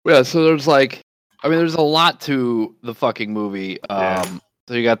 Yeah, so there's there's a lot to the fucking movie.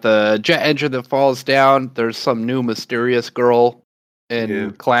 So you got the jet engine that falls down. There's some new mysterious girl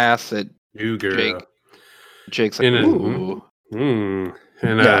in class that new girl. Jake's like, ooh. And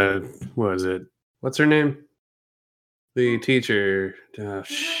what is it? What's her name? The teacher. Oh,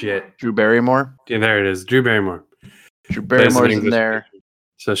 shit. Drew Barrymore? Yeah, there it is. Drew Barrymore. Drew Barrymore's in there.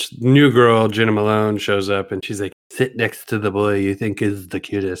 So new girl, Jenna Malone, shows up, and she's like, sit next to the boy you think is the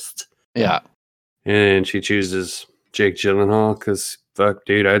cutest. Yeah. And she chooses Jake Gyllenhaal because, fuck,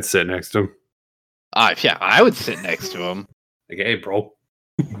 dude, I'd sit next to him. Yeah, I would sit next to him. Like, hey, bro.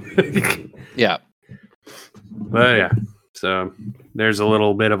 Yeah. But, yeah. So, there's a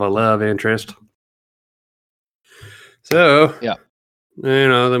little bit of a love interest. So, yeah.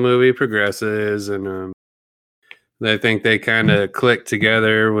 The movie progresses, and I think they kind of click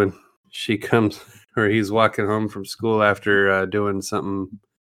together when she comes, or he's walking home from school after doing something,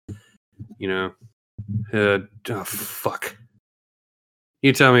 oh, fuck.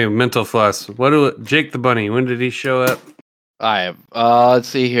 You tell me, mental floss. Jake the Bunny, when did he show up? I have, let's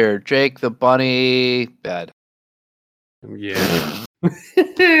see here. Jake the Bunny, bed. Yeah.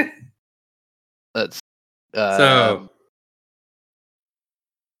 Let's So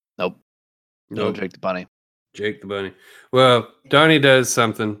nope. No, Jake the Bunny. Jake the Bunny. Well, Donnie does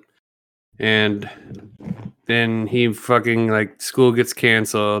something, and then he fucking like school gets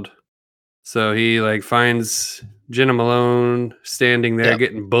canceled. So he like finds Jenna Malone standing there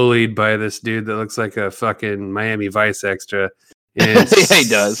getting bullied by this dude that looks like a fucking Miami Vice extra. And Yeah, he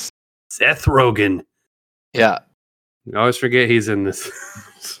does. Seth Rogen. Yeah. I always forget he's in this.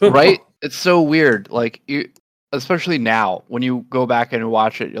 Right? It's so weird. Like, especially now, when you go back and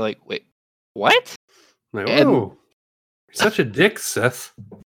watch it, you're like, wait, what? Like, oh, you're such a dick, Seth.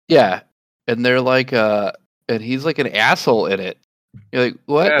 Yeah. And they're like, and he's like an asshole in it. You're like,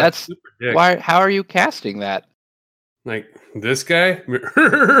 what? Yeah, That's why? How are you casting that? Like this guy?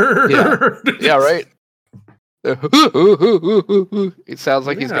 Yeah, right. It sounds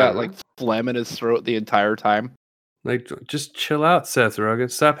like he's got like phlegm in his throat the entire time. Like, just chill out, Seth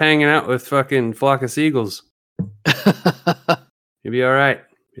Rogen. Stop hanging out with fucking flock of seagulls. You'll be all right.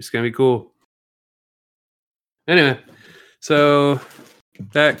 It's gonna be cool. Anyway, so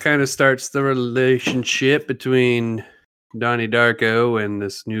that kind of starts the relationship between Donnie Darko and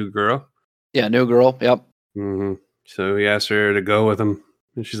this new girl. Yeah, new girl. Yep. Mm-hmm. So he asked her to go with him,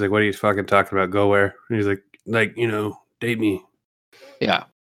 and she's like, "What are you fucking talking about? Go where?" And he's like, date me. Yeah.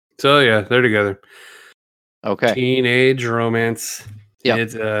 So yeah, they're together. Okay. Teenage romance. Yeah.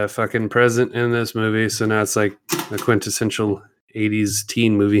 It's fucking present in this movie, so now it's like a quintessential 80s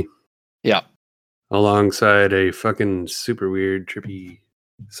teen movie. Yeah. Alongside a fucking super weird, trippy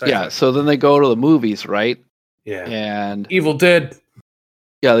sci-fi. Yeah, so then they go to the movies, right? Yeah. And Evil Dead.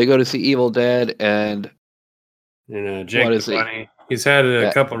 Yeah, they go to see Evil Dead and Jake the Bunny. He's had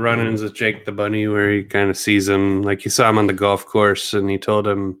a couple run-ins with Jake the Bunny where he kind of sees him, like he saw him on the golf course and he told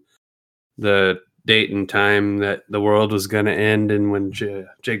him the date and time that the world was going to end. And when Jake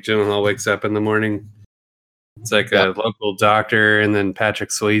Gyllenhaal wakes up in the morning, it's like a local doctor and then Patrick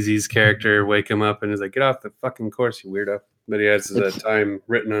Swayze's character wake him up and he's like, get off the fucking course, you weirdo. But he has the time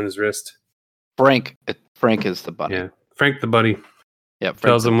written on his wrist. Frank is the bunny. Yeah, Frank the Bunny. Yeah,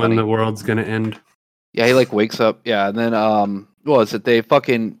 tells him when the world's going to end. Yeah, he like wakes up. Yeah, and then what was it? They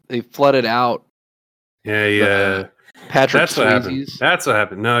flooded out. Yeah. Patrick That's what happened. That's what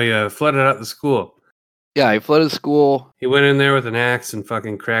happened. No, yeah, flooded out the school. Yeah, he flooded school. He went in there with an axe and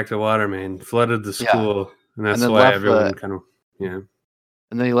fucking cracked a water main, flooded the school, and that's why everyone kind of And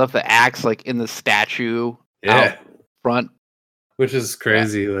then he left the axe like in the statue out front. Which is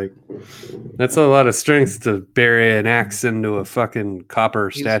crazy. Yeah. Like, that's a lot of strength to bury an axe into a fucking copper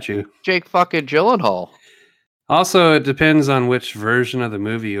statue. Jake fucking Gyllenhaal. Also, it depends on which version of the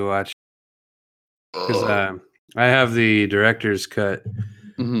movie you watch. Because I have the director's cut.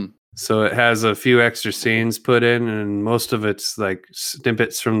 Mm-hmm. So it has a few extra scenes put in, and most of it's like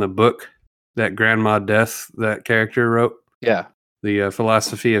snippets from the book that Grandma Death, that character, wrote. Yeah. The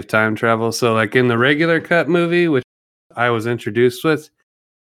philosophy of time travel. So, like in the regular cut movie, which I was introduced with,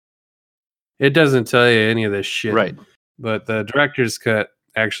 it doesn't tell you any of this shit. Right. But the director's cut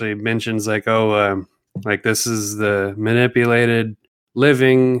actually mentions like, like this is the manipulated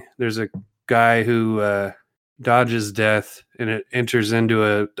living. There's a guy who dodges death and it enters into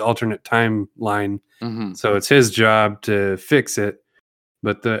a alternate timeline. Mm-hmm. So it's his job to fix it.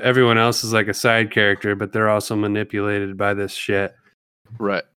 But everyone else is like a side character, but they're also manipulated by this shit.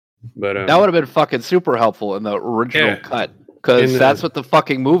 Right. But that would have been fucking super helpful in the original cut, because that's what the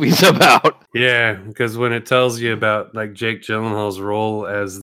fucking movie's about. Yeah, because when it tells you about like Jake Gyllenhaal's role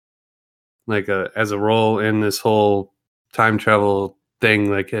as like as a role in this whole time travel thing,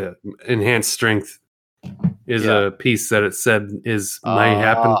 like enhanced strength is a piece that it said might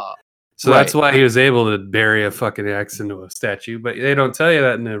happen. So that's why he was able to bury a fucking axe into a statue, but they don't tell you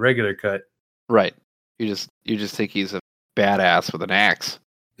that in the regular cut. Right. You just think he's a badass with an axe.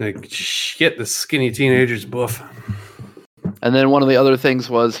 Like, shit, the skinny teenager's buff. And then one of the other things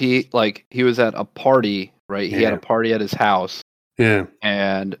was he was at a party, right? He had a party at his house. Yeah.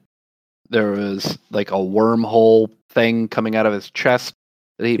 And there was like a wormhole thing coming out of his chest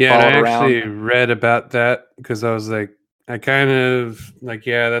that he followed around. I actually read about that because I was like, I kind of like,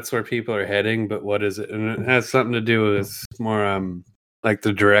 that's where people are heading, but what is it? And it has something to do with more like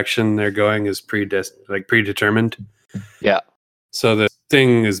the direction they're going is predetermined. Yeah. So the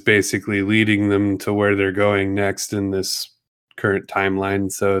thing is basically leading them to where they're going next in this current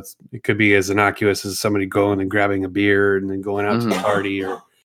timeline. So it could be as innocuous as somebody going and grabbing a beer and then going out to the party, or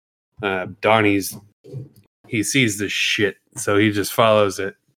Donnie's, he sees this shit, so he just follows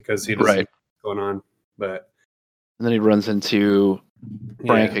it because he doesn't know what's going on. And then he runs into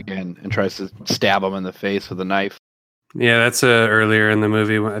Frank again and tries to stab him in the face with a knife. Yeah, that's earlier in the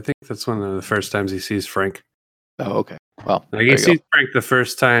movie. I think that's one of the first times he sees Frank. Oh, okay. Well, like he sees Frank the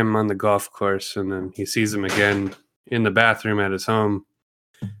first time on the golf course, and then he sees him again in the bathroom at his home,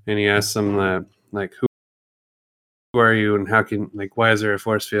 and he asks him like, "Who are you? And how can why is there a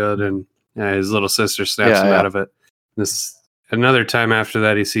force field?" And his little sister snaps him out of it. Another time after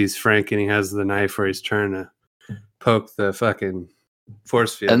that, he sees Frank, and he has the knife where he's trying to poke the fucking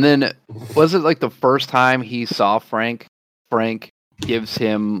force field. And then, was it like the first time he saw Frank? Frank gives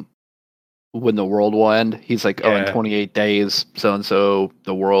him when the world will end. He's like, in 28 days, so and so,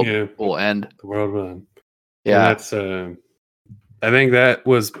 the world will end. The world will end. Yeah, and that's. I think that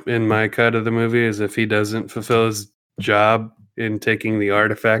was in my cut of the movie. Is if he doesn't fulfill his job in taking the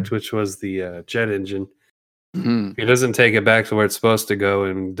artifact, which was the jet engine, if he doesn't take it back to where it's supposed to go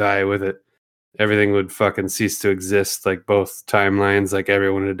and die with it, everything would fucking cease to exist. Like both timelines, like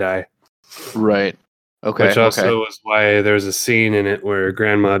everyone would die. Right. Okay. Which also was why there's a scene in it where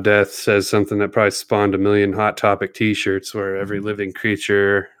Grandma Death says something that probably spawned a million Hot Topic t-shirts where every living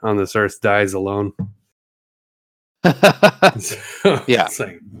creature on this earth dies alone. So yeah. It's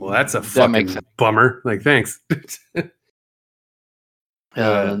like, well, that's a fucking bummer. Like, thanks.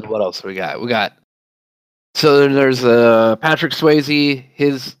 And what else we got? So there's Patrick Swayze,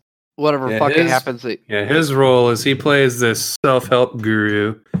 his happens. His role is he plays this self-help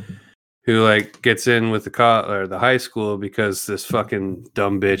guru who gets in with the high school because this fucking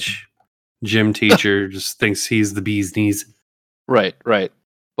dumb bitch gym teacher just thinks he's the bee's knees. Right.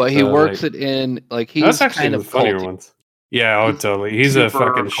 But he works it in he's that's actually kind the of funnier culty. ones. Yeah, totally. He's a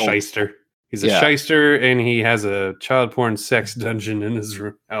fucking shyster. He's a shyster, and he has a child porn sex dungeon in his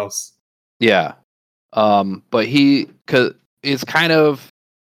house. Yeah. But it's kind of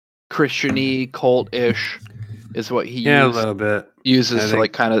Christian-y, cult-ish is what he a little bit uses to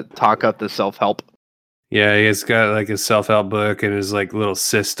kind of talk up the self-help. Yeah, he's got his self-help book and his little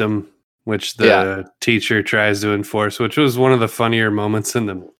system, which the teacher tries to enforce, which was one of the funnier moments in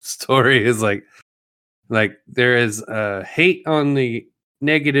the story. Is like there is hate on the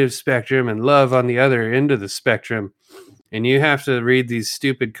negative spectrum and love on the other end of the spectrum. And you have to read these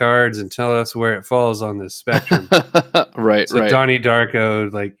stupid cards and tell us where it falls on this spectrum. Right. Donnie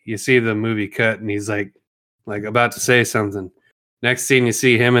Darko, you see the movie cut, and he's like about to say something. Next scene, you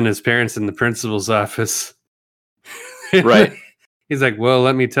see him and his parents in the principal's office. Right. He's like, well,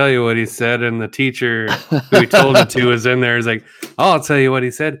 let me tell you what he said. And the teacher who he told it to is in there. He's like, I'll tell you what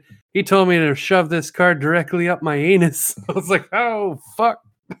he said. He told me to shove this card directly up my anus. I was like, oh, fuck.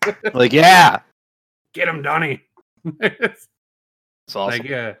 Get him, Donnie. It's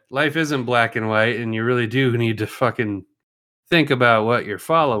awesome. Life isn't black and white, and you really do need to fucking think about what you're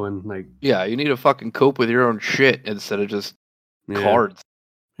following. You need to fucking cope with your own shit instead of just cards.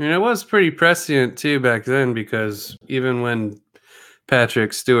 And it was pretty prescient too back then, because even when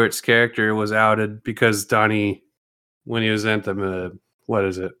Patrick Stewart's character was outed because Donnie, when he was at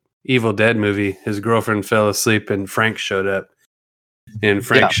the Evil Dead movie, his girlfriend fell asleep and Frank showed up, and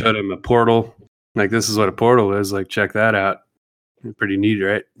Frank showed him a portal. This is what a portal is. Check that out. Pretty neat,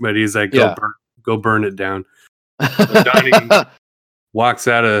 right? But he's like, go burn it down. So Donnie walks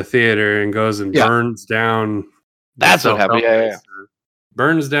out of the theater and goes and burns down. That's what happened. Yeah.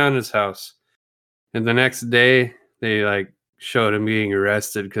 Burns down his house. And the next day, they showed him being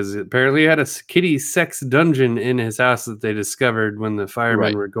arrested because apparently he had a kitty sex dungeon in his house that they discovered when the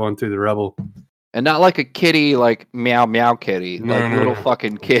firemen were going through the rubble. And not like a kitty, meow meow kitty, little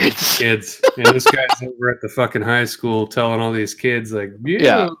fucking kids. And this guy's over at the fucking high school telling all these kids,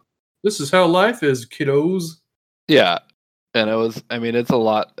 this is how life is, kiddos. Yeah. And it's a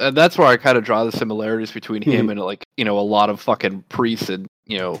lot. And that's where I kind of draw the similarities between him and a lot of fucking priests and,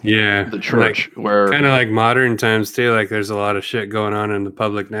 the church. Where kind of like modern times too, there's a lot of shit going on in the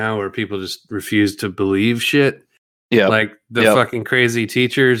public now where people just refuse to believe shit. Yeah. Fucking crazy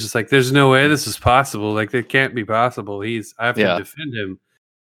teachers, it's there's no way this is possible. It can't be possible. I have to defend him.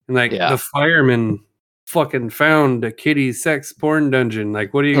 And the firemen fucking found a kitty sex porn dungeon.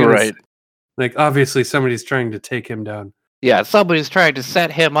 What are you gonna say? Obviously somebody's trying to take him down. Yeah, somebody's trying to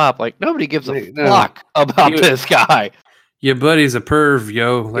set him up. Nobody gives a fuck about this guy. Your buddy's a perv,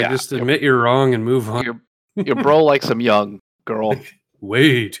 yo. Just admit you're wrong and move on. Your bro likes some young girl.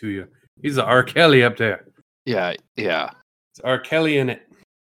 Way too young. He's a R. Kelly up there. Yeah. It's R. Kelly in it.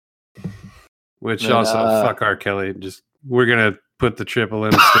 Which also, fuck R. Kelly. We're going to put the triple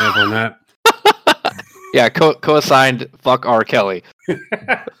M stamp on that. Yeah, co-signed, fuck R. Kelly.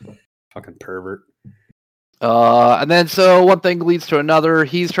 Fucking pervert. And then so one thing leads to another.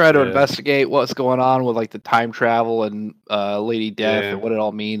 He's trying to investigate what's going on with the time travel and Lady Death and what it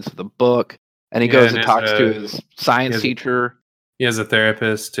all means for the book. And he goes and talks to his science teacher. He has a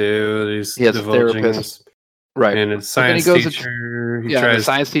therapist too. He has a therapist. Right. And his science teacher. The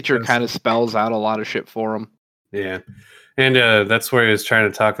science teacher kind of spells out a lot of shit for him. Yeah. And that's where he was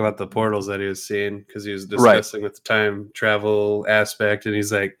trying to talk about the portals that he was seeing, because he was discussing with the time travel aspect. And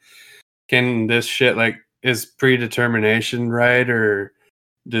he's like, can this shit, like, is predetermination right? Or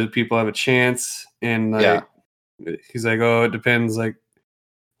do people have a chance? And like, he's like, oh, it depends, like,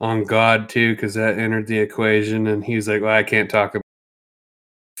 on God too, because that entered the equation. And he's like, well, I can't talk about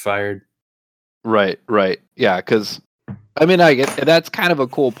fired. Right. Yeah, because I mean, I get that's kind of a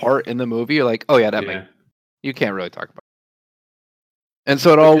cool part in the movie. You're like, oh yeah, you can't really talk about it. And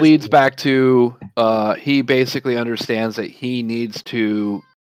so it all leads back to he basically understands that he needs to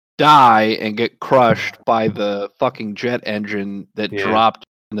die and get crushed by the fucking jet engine that dropped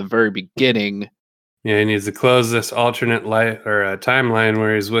in the very beginning. Yeah, he needs to close this alternate life or timeline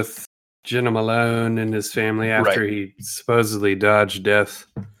where he's with Jenna Malone and his family after he supposedly dodged death.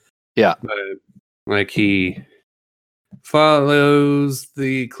 Yeah. But like, he follows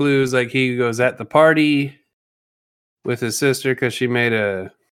the clues. Like, he goes at the party with his sister because she made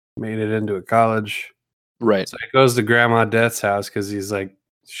it into a college. Right. So he goes to Grandma Death's house because he's like,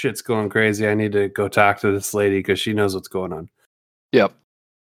 shit's going crazy. I need to go talk to this lady because she knows what's going on. Yep.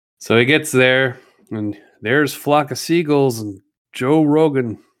 So he gets there, and there's Flock of Seagulls and Joe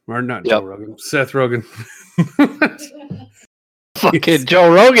Rogan. Or not Joe Rogan. Seth Rogen. Fucking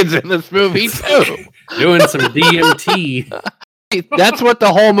Joe Rogan's in this movie too. Doing some DMT. That's what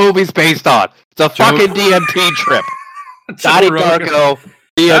the whole movie's based on. It's a fucking DMT trip. Donnie Darko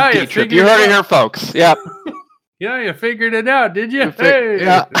DMT trip. You heard it here, folks. Yep. Yeah, you figured it out, did you? Hey.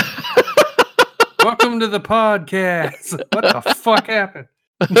 Yeah. Welcome to the podcast. What the fuck happened?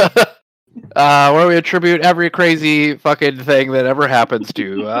 Where we attribute every crazy fucking thing that ever happens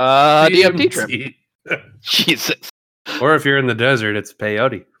to DMT trip. Jesus. Or if you're in the desert, it's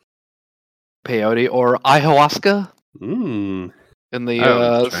peyote. Peyote or ayahuasca. In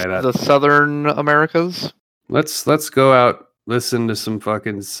the Southern Americas. Let's go out, listen to some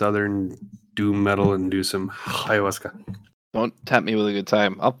fucking Southern doom metal, and do some ayahuasca. Don't tempt me with a good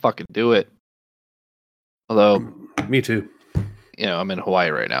time. I'll fucking do it. Although, me too. You know, I'm in Hawaii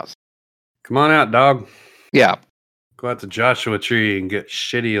right now. So. Come on out, dog. Yeah. Go out to Joshua Tree and get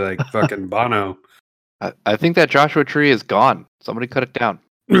shitty like fucking Bono. I think that Joshua Tree is gone. Somebody cut it down.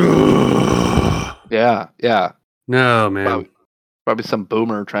 Yeah. No, man. Probably some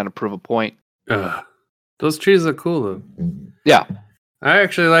boomer trying to prove a point. Those trees are cool, though. Yeah. I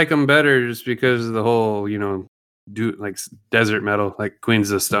actually like them better just because of the whole, like desert metal, like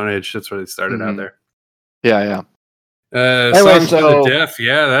Queens of the Stone Age. That's where they started out there. Yeah. Anyway, Songs for the Deaf.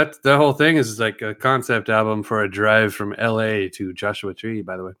 Yeah, that whole thing is like a concept album for a drive from LA to Joshua Tree,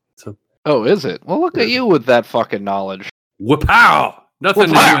 by the way. So. Oh, is it? Well, look at you with that fucking knowledge. Whoop-pow! Nothing to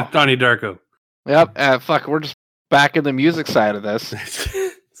do with Donnie Darko. Yep. Fuck, we're just back in the music side of this.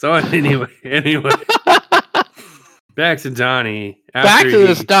 So anyway. Back to Donnie. Back to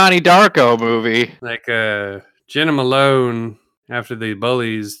this Donnie Darko movie. Like Jenna Malone, after the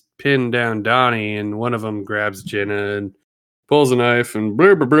bullies pin down Donnie, and one of them grabs Jenna and pulls a knife and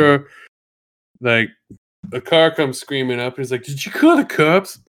blah, blah, blah. Like, a car comes screaming up. And he's like, did you call the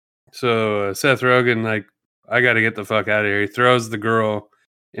cops? So Seth Rogen, like, I got to get the fuck out of here. He throws the girl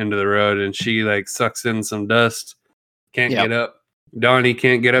into the road, and she, like, sucks in some dust. Can't get up. Donnie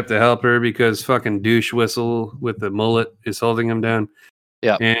can't get up to help her because fucking douche whistle with the mullet is holding him down.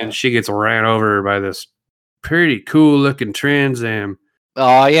 Yeah. And she gets ran over by this pretty cool looking Trans Am.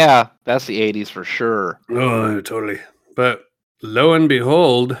 Oh, yeah. That's the 80s for sure. Oh, totally. But lo and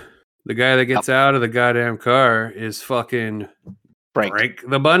behold, the guy that gets out of the goddamn car is fucking Frank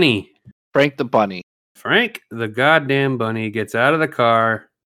the Bunny. Frank the Bunny. Frank the goddamn Bunny gets out of the car.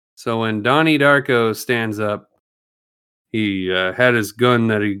 So when Donnie Darko stands up, he had his gun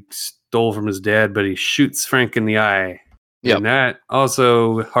that he stole from his dad, but he shoots Frank in the eye. Yep. And that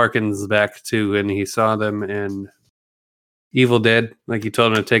also harkens back to when he saw them in Evil Dead. Like, he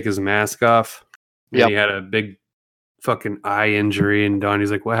told him to take his mask off. And he had a big fucking eye injury. And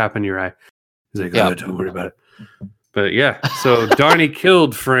Donnie's like, what happened to your eye? He's like, oh, don't worry about it. But yeah, so Donnie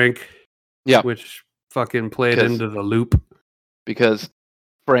killed Frank. Yeah. Which fucking played into the loop. Because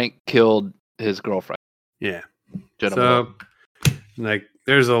Frank killed his girlfriend. Yeah. So, like,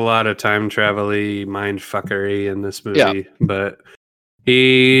 there's a lot of time travel-y mind fuckery in this movie, but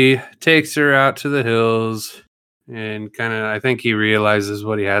he takes her out to the hills and kind of, I think he realizes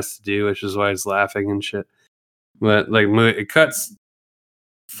what he has to do, which is why he's laughing and shit. But, like, it cuts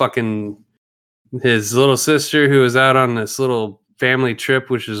fucking his little sister who was out on this little family trip,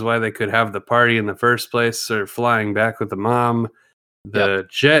 which is why they could have the party in the first place, or flying back with the mom. The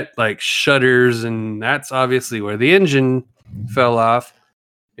jet like shudders, and that's obviously where the engine fell off.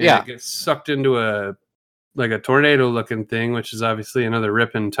 And it gets sucked into a tornado looking thing, which is obviously another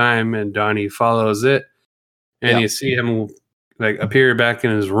rip in time, and Donnie follows it, and you see him like appear back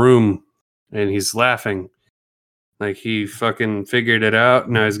in his room, and he's laughing like he fucking figured it out.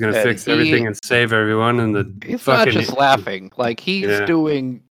 Now he's gonna fix everything and save everyone. And he's not just laughing, like he's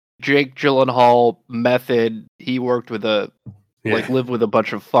doing Jake Gyllenhaal method. He worked with lived with a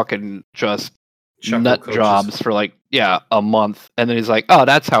bunch of fucking just nut jobs for a month, and then he's like, oh,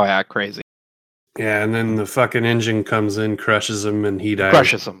 that's how I act crazy. Yeah, and then the fucking engine comes in, crushes him, and he dies.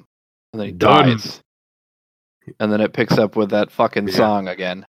 Crushes him, and then he dies. And then it picks up with that fucking song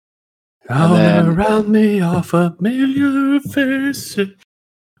again. All around me are familiar faces.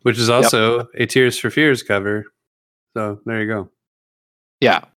 Which is also a Tears for Fears cover. So there you go.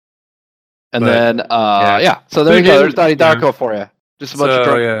 Yeah. And so there you go. There's Donnie Darko for you. Just a bunch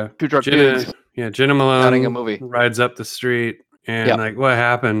of two drunk dudes. Yeah, Jenna Malone a movie. rides up the street. And like, what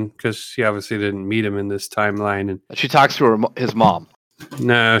happened? Because she obviously didn't meet him in this timeline. And she talks to his mom.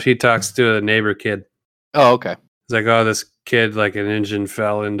 No, she talks to a neighbor kid. Oh, okay. It's like, oh, this kid, like an engine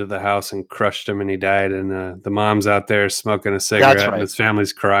fell into the house and crushed him, and he died. And the mom's out there smoking a cigarette, and his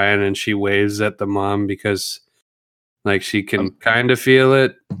family's crying, and she waves at the mom because, like, she can kind of feel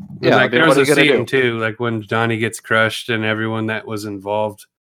it. Yeah, like there was a scene too, like when Donnie gets crushed, and everyone that was involved.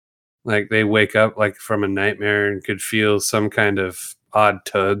 Like they wake up like from a nightmare and could feel some kind of odd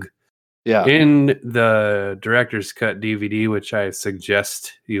tug. Yeah. In the director's cut DVD, which I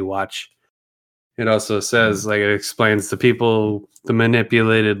suggest you watch, it also says, like, it explains to people the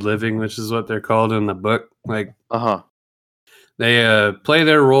manipulated living, which is what they're called in the book. Like, they play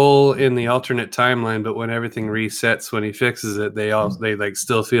their role in the alternate timeline, but when everything resets, when he fixes it, they like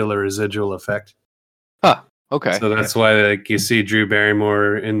still feel a residual effect. Huh. Okay. So that's why like you see Drew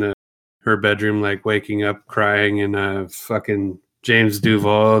Barrymore in her bedroom, like waking up crying, and fucking James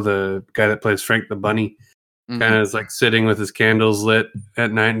Duval, the guy that plays Frank the Bunny, kind of is like sitting with his candles lit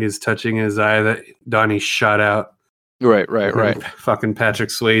at night, and he's touching his eye that Donnie shot out. Right. Fucking Patrick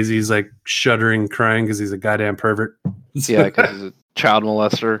Swayze's like shuddering, crying because he's a goddamn pervert. Yeah, because he's a child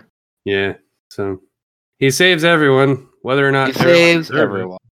molester. Yeah, so he saves everyone, whether or not he saves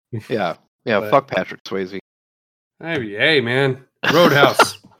everyone. Yeah, but, fuck Patrick Swayze. Hey, man,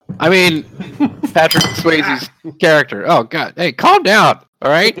 Roadhouse. I mean, Patrick Swayze's character. Oh, God. Hey, calm down. All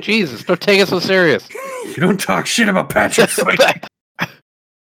right? Jesus, don't take it so serious. You don't talk shit about Patrick Swayze.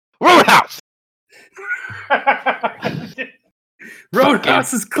 Roadhouse!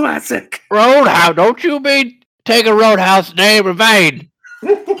 Roadhouse is classic. Roadhouse. Don't you mean take a Roadhouse name in vain?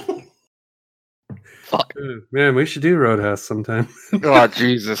 Fuck. Man, we should do Roadhouse sometime. Oh,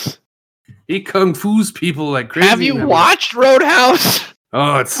 Jesus. He kung fu's people like crazy. Have you watched Roadhouse?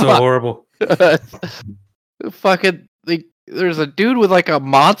 Oh, it's so horrible. Fucking, there's a dude with like a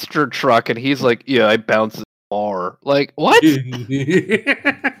monster truck, and he's like, yeah, I bounce this bar. Like, what? You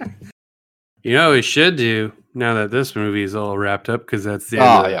know what we should do now that this movie is all wrapped up, because that's the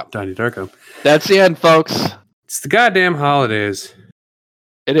end of Donnie Darko. That's the end, folks. It's the goddamn holidays.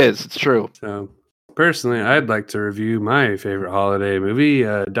 It is. It's true. So, personally, I'd like to review my favorite holiday movie,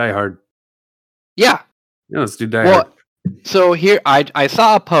 Die Hard. Yeah. Let's do Die Hard. So here, I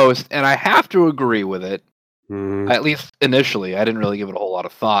saw a post, and I have to agree with it. At least initially, I didn't really give it a whole lot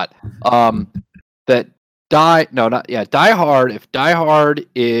of thought. That Die Hard. If Die Hard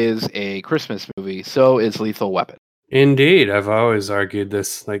is a Christmas movie, so is Lethal Weapon. Indeed, I've always argued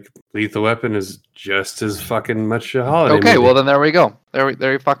this. Like, Lethal Weapon is just as fucking much a holiday. Okay, movie. Well then there we go.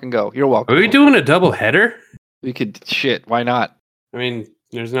 There you fucking go. You're welcome. Are we doing a double header? We could. Shit. Why not? I mean,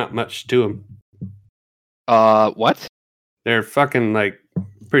 there's not much to them. What? They're fucking like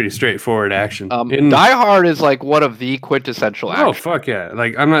pretty straightforward action. Die Hard is like one of the quintessential action. Oh fuck yeah!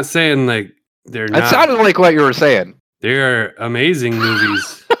 Like I'm not saying like they're not. It sounded like what you were saying. They are amazing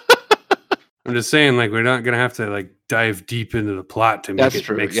movies. I'm just saying, like, we're not gonna have to like dive deep into the plot to make it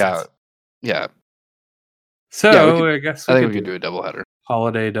make sense. Yeah. So I think we could do a doubleheader.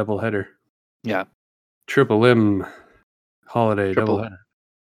 Holiday doubleheader. Yeah. Triple M holiday doubleheader.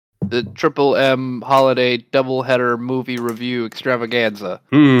 The Triple M holiday doubleheader movie review extravaganza.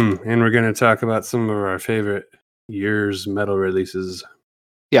 And we're gonna talk about some of our favorite year's metal releases.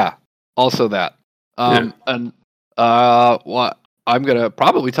 Yeah. Also that. And what I'm gonna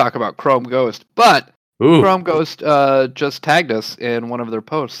probably talk about Chrome Ghost, but Chrome Ghost just tagged us in one of their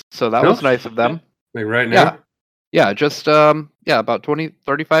posts, so that was nice of them. Like right now? Yeah, just about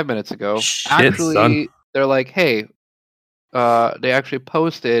 35 minutes ago. Actually, they're like, hey, they actually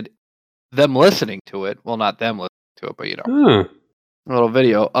posted them listening to it. Well, not them listening to it, but a little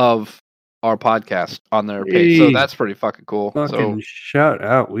video of our podcast on their page. So that's pretty fucking cool. Fucking shout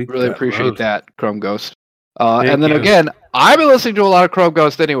out. We really appreciate that, Chrome Ghost. Thank and then you. again, I've been listening to a lot of Chrome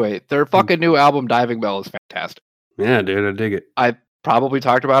Ghost anyway. Their fucking new album, Diving Bell, is fantastic. Yeah, dude, I dig it. I probably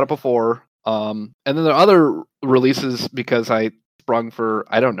talked about it before. And then there are other releases because I sprung for,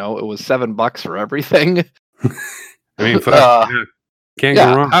 I don't know, it was $7 for everything. I mean, can't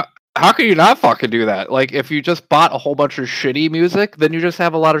go wrong. How can you not fucking do that? Like, if you just bought a whole bunch of shitty music, then you just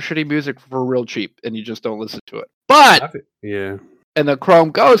have a lot of shitty music for real cheap, and you just don't listen to it. But yeah, in the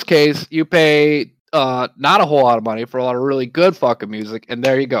Chrome Ghost case, you pay not a whole lot of money for a lot of really good fucking music, and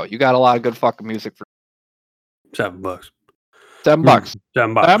there you go. You got a lot of good fucking music for $7. $7.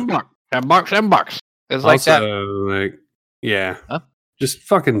 $7. $7. It's like also, that. Huh? Just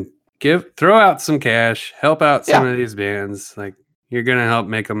fucking throw out some cash, help out some of these bands. Like, you're gonna help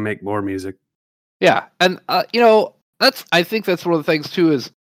make them make more music. Yeah, and I think that's one of the things too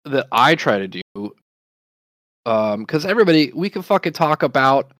is that I try to do. Because we can fucking talk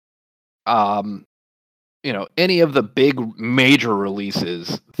about, any of the big major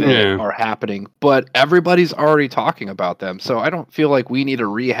releases that are happening, but everybody's already talking about them. So I don't feel like we need to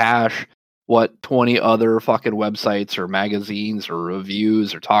rehash what 20 other fucking websites or magazines or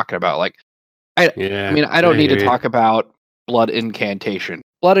reviews are talking about. Like, I don't need to talk about Blood Incantation.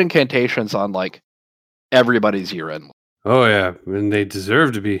 Blood Incantation's on like everybody's year-end. Oh yeah, and they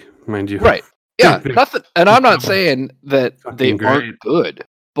deserve to be, mind you. Right. Yeah, nothing. And I'm not saying that they aren't good,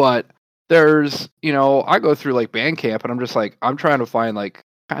 but there's, I go through like Bandcamp and I'm just like, I'm trying to find like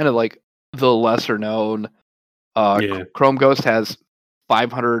kind of like the lesser known. Chrome Ghost has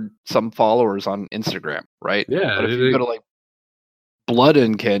 500 some followers on Instagram, right? Yeah. But if you go to like Blood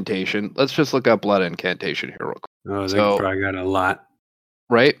Incantation, let's just look up Blood Incantation here real quick. Oh, they probably got a lot.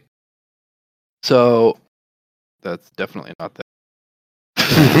 Right? So that's definitely not that.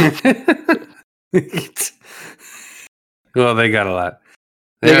 Well, they got a lot.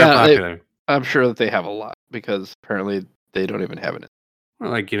 They're popular. I'm sure that they have a lot because apparently they don't even have it.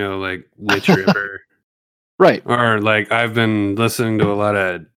 Like, like Witch River. Right. Or like I've been listening to a lot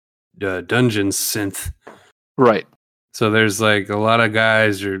of Dungeon synth. Right. So there's like a lot of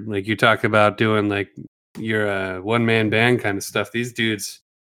guys, or like you talk about doing like your one-man band kind of stuff. These dudes,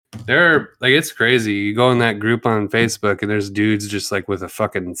 they're like, it's crazy. You go in that group on Facebook and there's dudes just like with a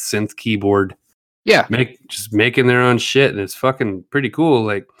fucking synth keyboard. Yeah. Just making their own shit. And it's fucking pretty cool.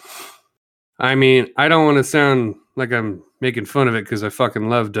 Like, I mean, I don't want to sound like I'm making fun of it because I fucking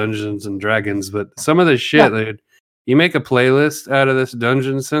love Dungeons and Dragons, but some of this shit, dude, you make a playlist out of this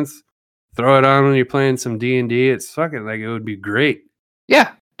dungeon synth, throw it on when you're playing some D&D, it's fucking like, it would be great.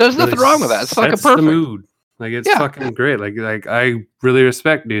 Yeah. There's nothing wrong with that. It's fucking perfect. The mood. Like, it's fucking great. Like I really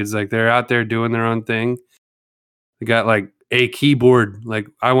respect dudes. Like, they're out there doing their own thing. They got like a keyboard. Like,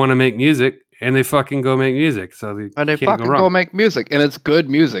 I want to make music, and they fucking go make music. So they fucking go make music, and it's good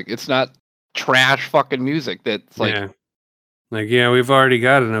music. It's not trash fucking music that's like... Yeah. Like, we've already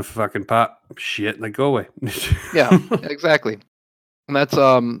got enough fucking pop shit. Like, go away. Yeah, exactly. And that's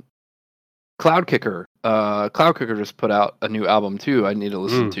Cloud Kicker. Cloud Kicker just put out a new album too. I need to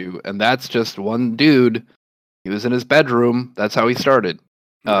listen to, and that's just one dude. He was in his bedroom. That's how he started.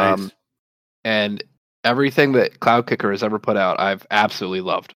 Nice. And everything that Cloud Kicker has ever put out, I've absolutely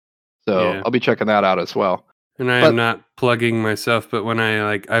loved. So I'll be checking that out as well. And am not plugging myself, but when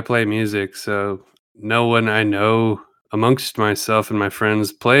I play music, so no one I know amongst myself and my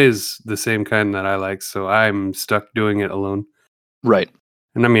friends plays the same kind that I like, so I'm stuck doing it alone. Right.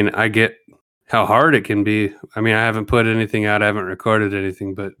 And I mean, I get how hard it can be. I mean, I haven't put anything out, I haven't recorded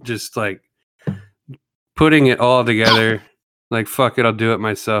anything, but just like putting it all together, like, fuck it, I'll do it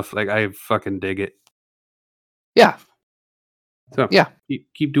myself. Like, I fucking dig it. Yeah. So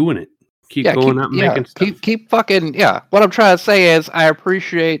keep doing it. Keep going out and making stuff. Keep fucking What I'm trying to say is I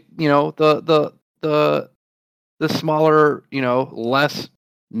appreciate, the smaller, less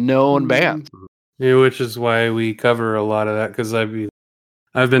known bands. Yeah, which is why we cover a lot of that, because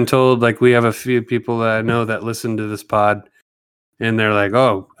I've been told, like, we have a few people that I know that listen to this pod, and they're like,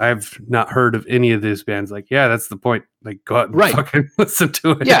 "Oh, I've not heard of any of these bands." Like, yeah, that's the point. Like, go out and fucking listen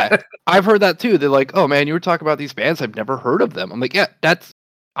to it. Yeah, I've heard that too. They're like, "Oh man, you were talking about these bands. I've never heard of them." I'm like,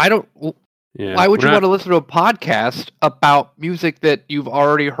 I don't. Yeah, why would you want to listen to a podcast about music that you've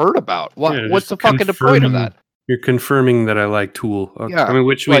already heard about? What's the fucking point of that? You're confirming that I like Tool. Okay. Yeah, I mean,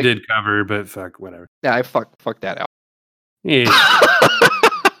 which we did cover, but fuck, whatever. Yeah, I fuck that out. Yeah.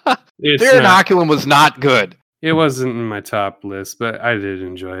 Fear Inoculum was not good. It wasn't in my top list, but I did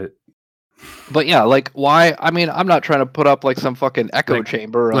enjoy it. But yeah, like why? I mean, I'm not trying to put up like some fucking echo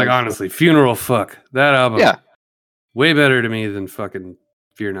chamber. Like honestly, Funeral Fuck, that album. Yeah. Way better to me than fucking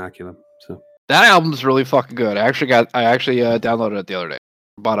Fear Inoculum. So that album's really fucking good. I actually downloaded it the other day.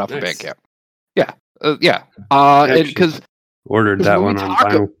 Bought off of Bandcamp. Yeah. Because ordered that one on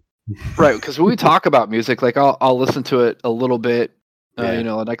vinyl. Right, because when we talk about music, like I'll listen to it a little bit,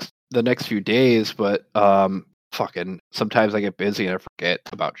 the next few days, but fucking sometimes I get busy and I forget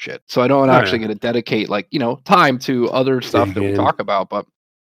about shit. So I don't actually get to dedicate time to other stuff that we talk about. But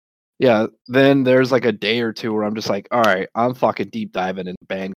yeah, then there's like a day or two where I'm just like, all right, I'm fucking deep diving in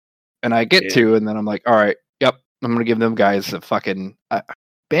Bang, and I get to, and then I'm like, all right, yep, I'm gonna give them guys a fucking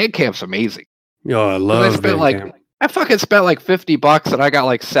Bandcamp's amazing. Yo, I love Bandcamp. I fucking spent like $50 and I got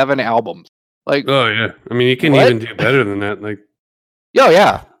like 7 albums. Like, oh yeah, I mean you can even do better than that. Like,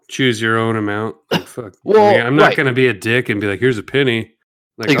 yeah, choose your own amount. Like, fuck. Well, I'm not gonna be a dick and be like, here's a penny.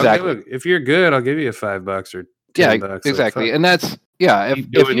 Like, exactly. Okay, look, if you're good, I'll give you $5 or $10. Exactly. Like, and that's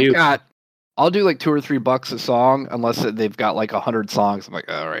if you got, I'll do like $2 or $3 a song unless they've got like 100 songs. I'm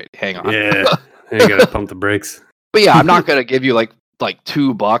like, all right, hang on. Yeah, you gotta pump the brakes. But yeah, I'm not gonna give you like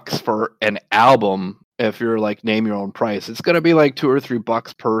 $2 for an album. If you're like name your own price, it's gonna be like $2 or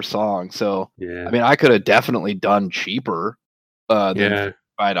 $3 per song. So yeah, I mean, I could have definitely done cheaper than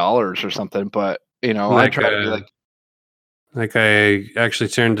 $5 or something. But I try to be like I actually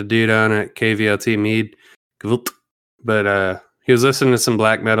turned the dude on at KVLT Mead, but he was listening to some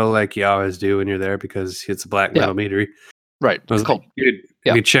black metal like you always do when you're there because it's a black metal meadery. Right. It's cool.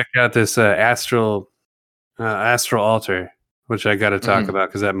 We checked out this Astral Altar, which I got to talk about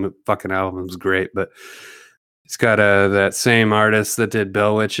because that fucking album's great. But it's got that same artist that did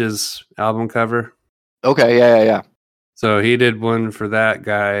Bell Witch's album cover. Okay, yeah. So he did one for that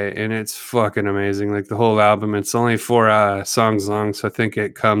guy, and it's fucking amazing. Like the whole album, it's only 4 songs long, so I think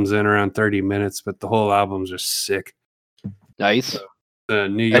it comes in around 30 minutes. But the whole album's just sick. Nice.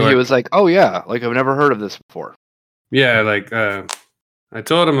 New York. And he was like, "Oh yeah, like I've never heard of this before." Yeah, like I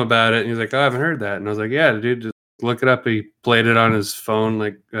told him about it, and he's like, "Oh, I haven't heard that." And I was like, "Yeah, dude, just look it up." He played it on his phone,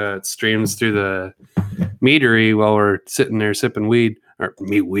 like it streams through the meadery while we're sitting there sipping mead.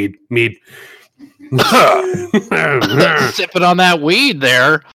 Sipping on that weed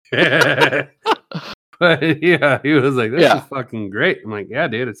there. But yeah, he was like, "This is fucking great." I'm like, "Yeah,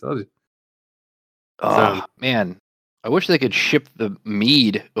 dude, I told you." Oh man, I wish they could ship the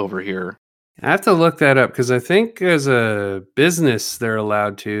mead over here. I have to look that up because I think as a business they're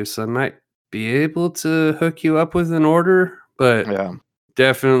allowed to, so I might be able to hook you up with an order. But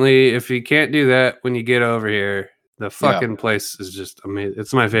definitely, if you can't do that when you get over here, the fucking place is just amazing.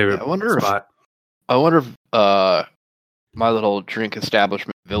 It's my favorite spot. I wonder if my little drink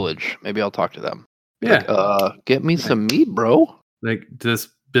establishment Village, maybe I'll talk to them. Yeah. Like, get me some mead, bro. Like this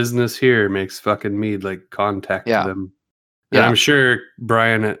business here makes fucking mead. Like contact them. And Yeah. I'm sure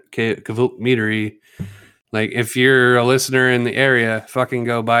Brian at Kavult Meadery, like if you're a listener in the area, fucking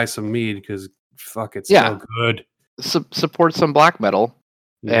go buy some mead because fuck, it's so good. Support some black metal.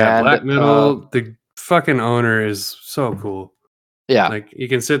 Yeah, and, black metal. The fucking owner is so cool. Yeah, like you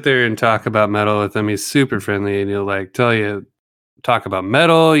can sit there and talk about metal with him. He's super friendly, and he'll like talk about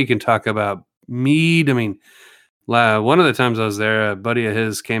metal. You can talk about mead. I mean, one of the times I was there, a buddy of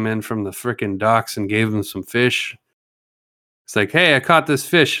his came in from the freaking docks and gave him some fish. It's like, hey, I caught this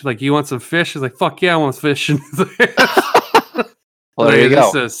fish. Like, you want some fish? He's like, fuck yeah, I want fish. Well, there you go.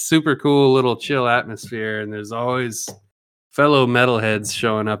 It's a super cool little chill atmosphere, and there's always fellow metalheads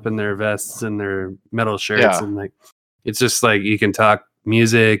showing up in their vests and their metal shirts, and like, it's just like you can talk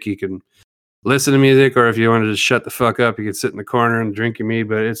music, you can listen to music, or if you want to just shut the fuck up, you can sit in the corner and drink your mead.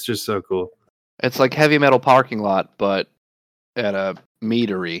 But it's just so cool. It's like heavy metal parking lot, but at a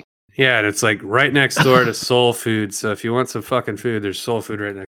meadery. Yeah, and it's like right next door to Soul Food. So if you want some fucking food, there's Soul Food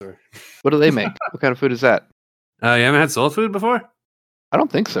right next door. What do they make? What kind of food is that? You haven't had Soul Food before? I don't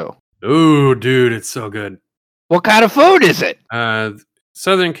think so. Ooh, dude, it's so good. What kind of food is it?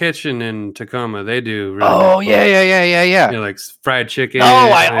 Southern Kitchen in Tacoma, they do. Really yeah. Like fried chicken. Oh,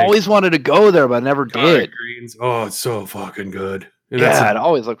 I always wanted to go there, but I never did. Greens. Oh, it's so fucking good. And it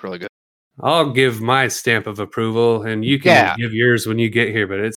always looked really good. I'll give my stamp of approval, and you can give yours when you get here,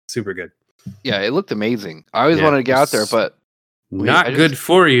 but it's super good. Yeah, it looked amazing. I always wanted to get out there, but not good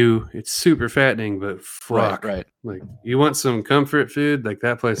for you. It's super fattening, but fuck. Right. Like, you want some comfort food? Like,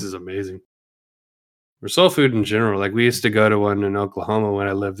 that place is amazing. Or soul food in general. Like, we used to go to one in Oklahoma when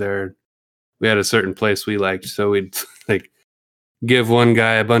I lived there. We had a certain place we liked, so we'd like give one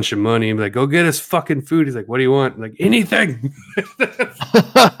guy a bunch of money and be like, go get us fucking food. He's like, what do you want? Like, anything.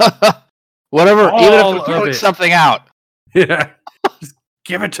 Whatever, even if we're throwing something out. Yeah. Just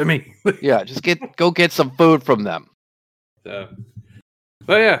Give it to me. Yeah, just go get some food from them. So,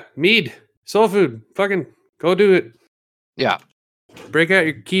 but yeah, mead, soul food, fucking go do it. Yeah. Break out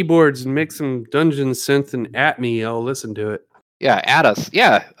your keyboards and make some dungeon synth and at me. I'll listen to it. Yeah, at us.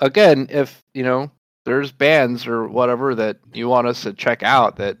 Yeah. Again, if there's bands or whatever that you want us to check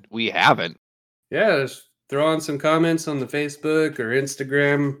out that we haven't. Yeah, just throw on some comments on the Facebook or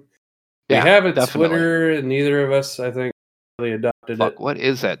Instagram. Yeah, we have a definitely. Twitter, and neither of us, I think, really adopted it. What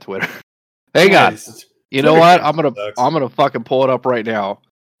is that Twitter? Hang on. You know what? I'm gonna fucking pull it up right now.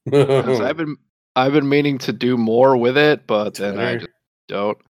 I've been meaning to do more with it, but then I just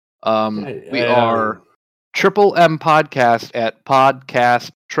don't. We are Triple M Podcast at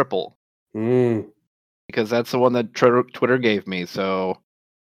Podcast Triple. Because that's the one that Twitter gave me. So.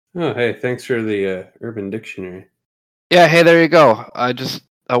 Oh, hey, thanks for the Urban Dictionary. Yeah, hey, there you go. I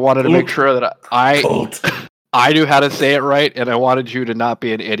wanted to make sure that I knew how to say it right, and I wanted you to not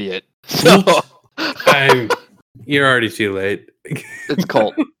be an idiot. So you're already too late. It's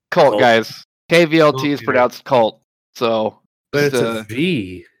cult. Cult, guys. KVLT is pronounced cult. So, but it's a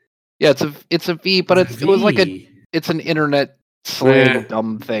V. Yeah, it's a V, but it was like it's an internet slang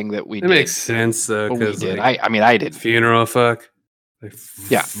dumb thing that we did. It makes sense though, because I did funeral fuck.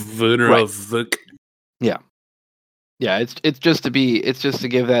 Funeral fuck. Yeah. Yeah, it's just to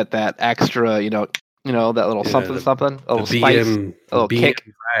give that extra, that little something, a little spice, a little kick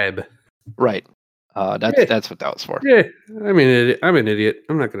vibe. Right. That's what that was for. Yeah, I'm an idiot.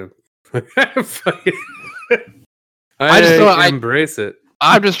 I'm not gonna. I embrace it.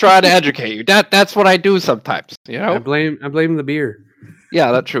 I'm just trying to educate you. That's what I do sometimes. I blame the beer.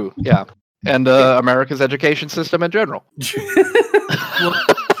 Yeah, that's true. Yeah, and America's education system in general.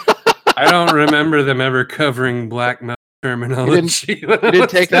 I don't remember them ever covering black metal terminology. You didn't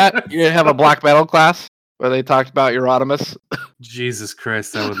take that? You didn't have a black metal class where they talked about Euronymous? Jesus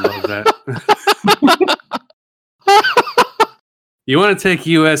Christ, I would love that. You want to take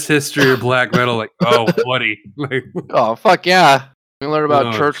U.S. history or black metal? Like, oh, buddy. Oh, fuck yeah. We learn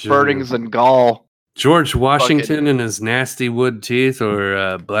about church burnings in Gaul. George Washington and his nasty wood teeth,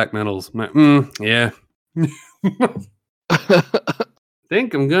 or black metals? Yeah.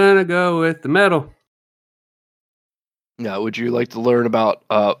 Think I'm gonna go with the metal. Yeah, would you like to learn about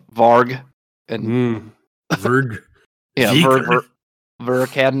Varg and Verg? Yeah,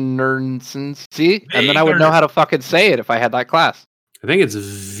 Verkanernsens. See, and then I would know how to fucking say it if I had that class. I think it's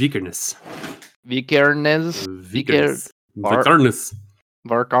Vikernes. Vikernes.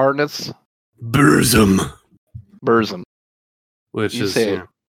 Burzum. Which you is say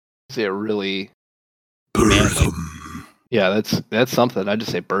it really. Burzum. Yeah, that's something. I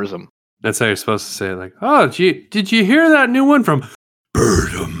just say Burzum. That's how you're supposed to say it. Like, oh, did you hear that new one from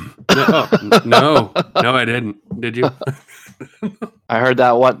Birdum? No, I didn't. Did you? I heard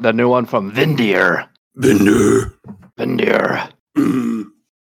the new one from Vindir. Vindir.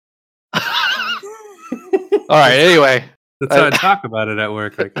 All right. Anyway, that's how I talk about it at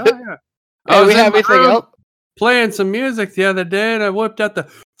work. Like, oh yeah. Hey, we have anything else? Playing some music the other day, and I whipped out the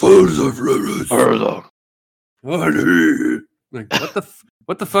like,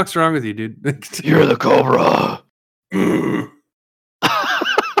 what the fuck's wrong with you, dude? You're the Cobra. Do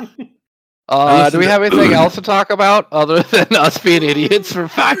we have anything else to talk about other than us being idiots for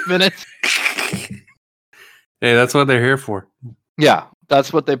 5 minutes? Hey, that's what they're here for. Yeah,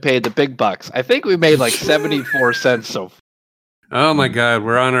 that's what they paid the big bucks. I think we made like 74 cents so far. Oh my god,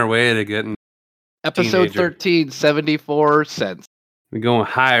 we're on our way to getting episode teenager. 13, 74 cents. We're going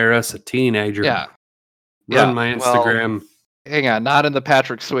to hire us a teenager. Yeah. Run my Instagram. Well, hang on, not in the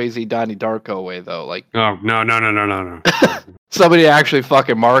Patrick Swayze, Donnie Darko way though. Like, oh no. Somebody actually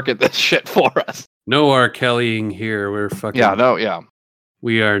fucking market this shit for us. No R. Kellying here. We're fucking. Yeah.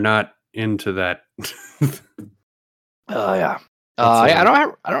 We are not into that. Yeah. I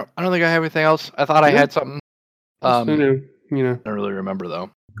don't think I have anything else. I thought I had something. I don't really remember though.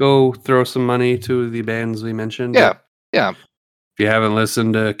 Go throw some money to the bands we mentioned. Yeah. If you haven't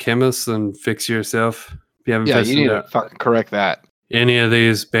listened to Chemist, then fix yourself. If you haven't you need to fucking correct that. Any of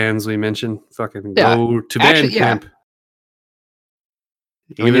these bands we mentioned, fucking go to Bandcamp.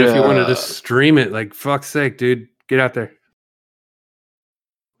 Even if you want to just stream it, like, fuck's sake, dude, get out there.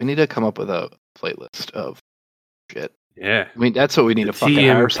 We need to come up with a playlist of shit. Yeah. I mean, that's what we need to fucking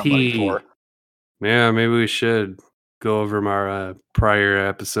hire somebody for. Yeah, maybe we should go over our prior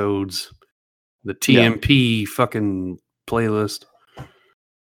episodes. The TMP fucking playlist.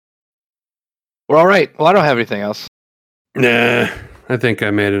 We're all right. Well, I don't have anything else. Nah, I think I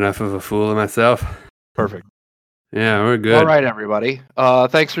made enough of a fool of myself. Perfect. Yeah, we're good. All right, everybody.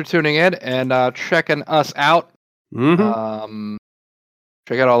 Thanks for tuning in and checking us out. Mm-hmm.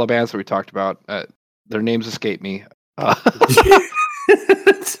 Check out all the bands that we talked about. Their names escape me.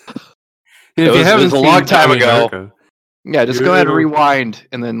 It was a long time ago. Darko. Yeah, just go ahead and rewind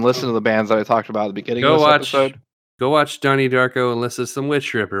and then listen to the bands that I talked about at the beginning of this episode. Go watch Donnie Darko and listen to some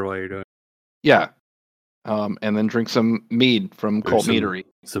Witch Ripper while you're doing it. Yeah. And then drink some mead from Colt Meadery.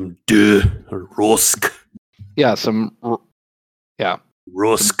 Some duh or Rusk. Yeah,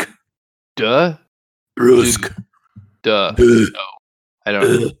 Rusk. Duh? Rusk. Duh. No. I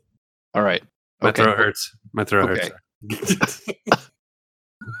don't know. All right. My throat hurts. hurts.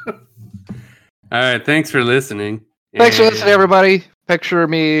 All right. Thanks for listening. Thanks for listening, everybody. Picture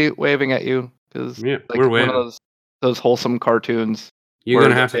me waving at you. Because we're waving. One of those wholesome cartoons. You're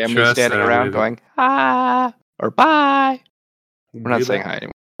going to have to trust standing around going, hi, or bye. We're not saying hi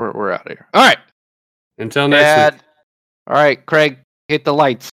anymore. We're out of here. All right. Until next week. All right, Craig, hit the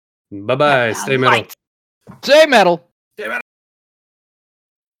lights. Bye-bye. Stay metal. Lights. Stay metal. Stay metal.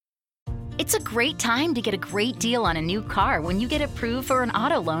 It's a great time to get a great deal on a new car when you get approved for an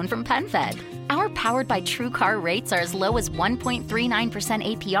auto loan from PenFed. Our Powered by TrueCar rates are as low as 1.39%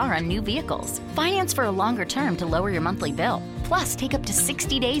 APR on new vehicles. Finance for a longer term to lower your monthly bill. Plus, take up to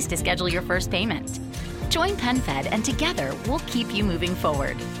 60 days to schedule your first payment. Join PenFed and together we'll keep you moving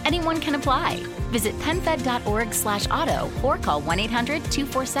forward. Anyone can apply. Visit PenFed.org/auto or call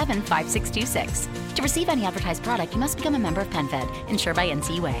 1-800-247-5626. To receive any advertised product, you must become a member of PenFed, insured by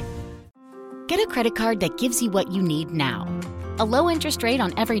NCUA. Get a credit card that gives you what you need now. A low interest rate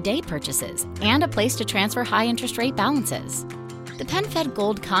on everyday purchases and a place to transfer high interest rate balances. The PenFed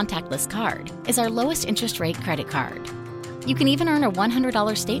Gold Contactless Card is our lowest interest rate credit card. You can even earn a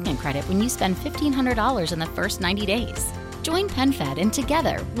 $100 statement credit when you spend $1,500 in the first 90 days. Join PenFed and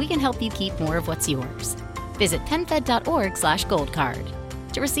together we can help you keep more of what's yours. Visit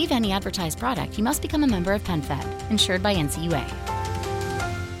PenFed.org/goldcard. To receive any advertised product, you must become a member of PenFed, insured by NCUA.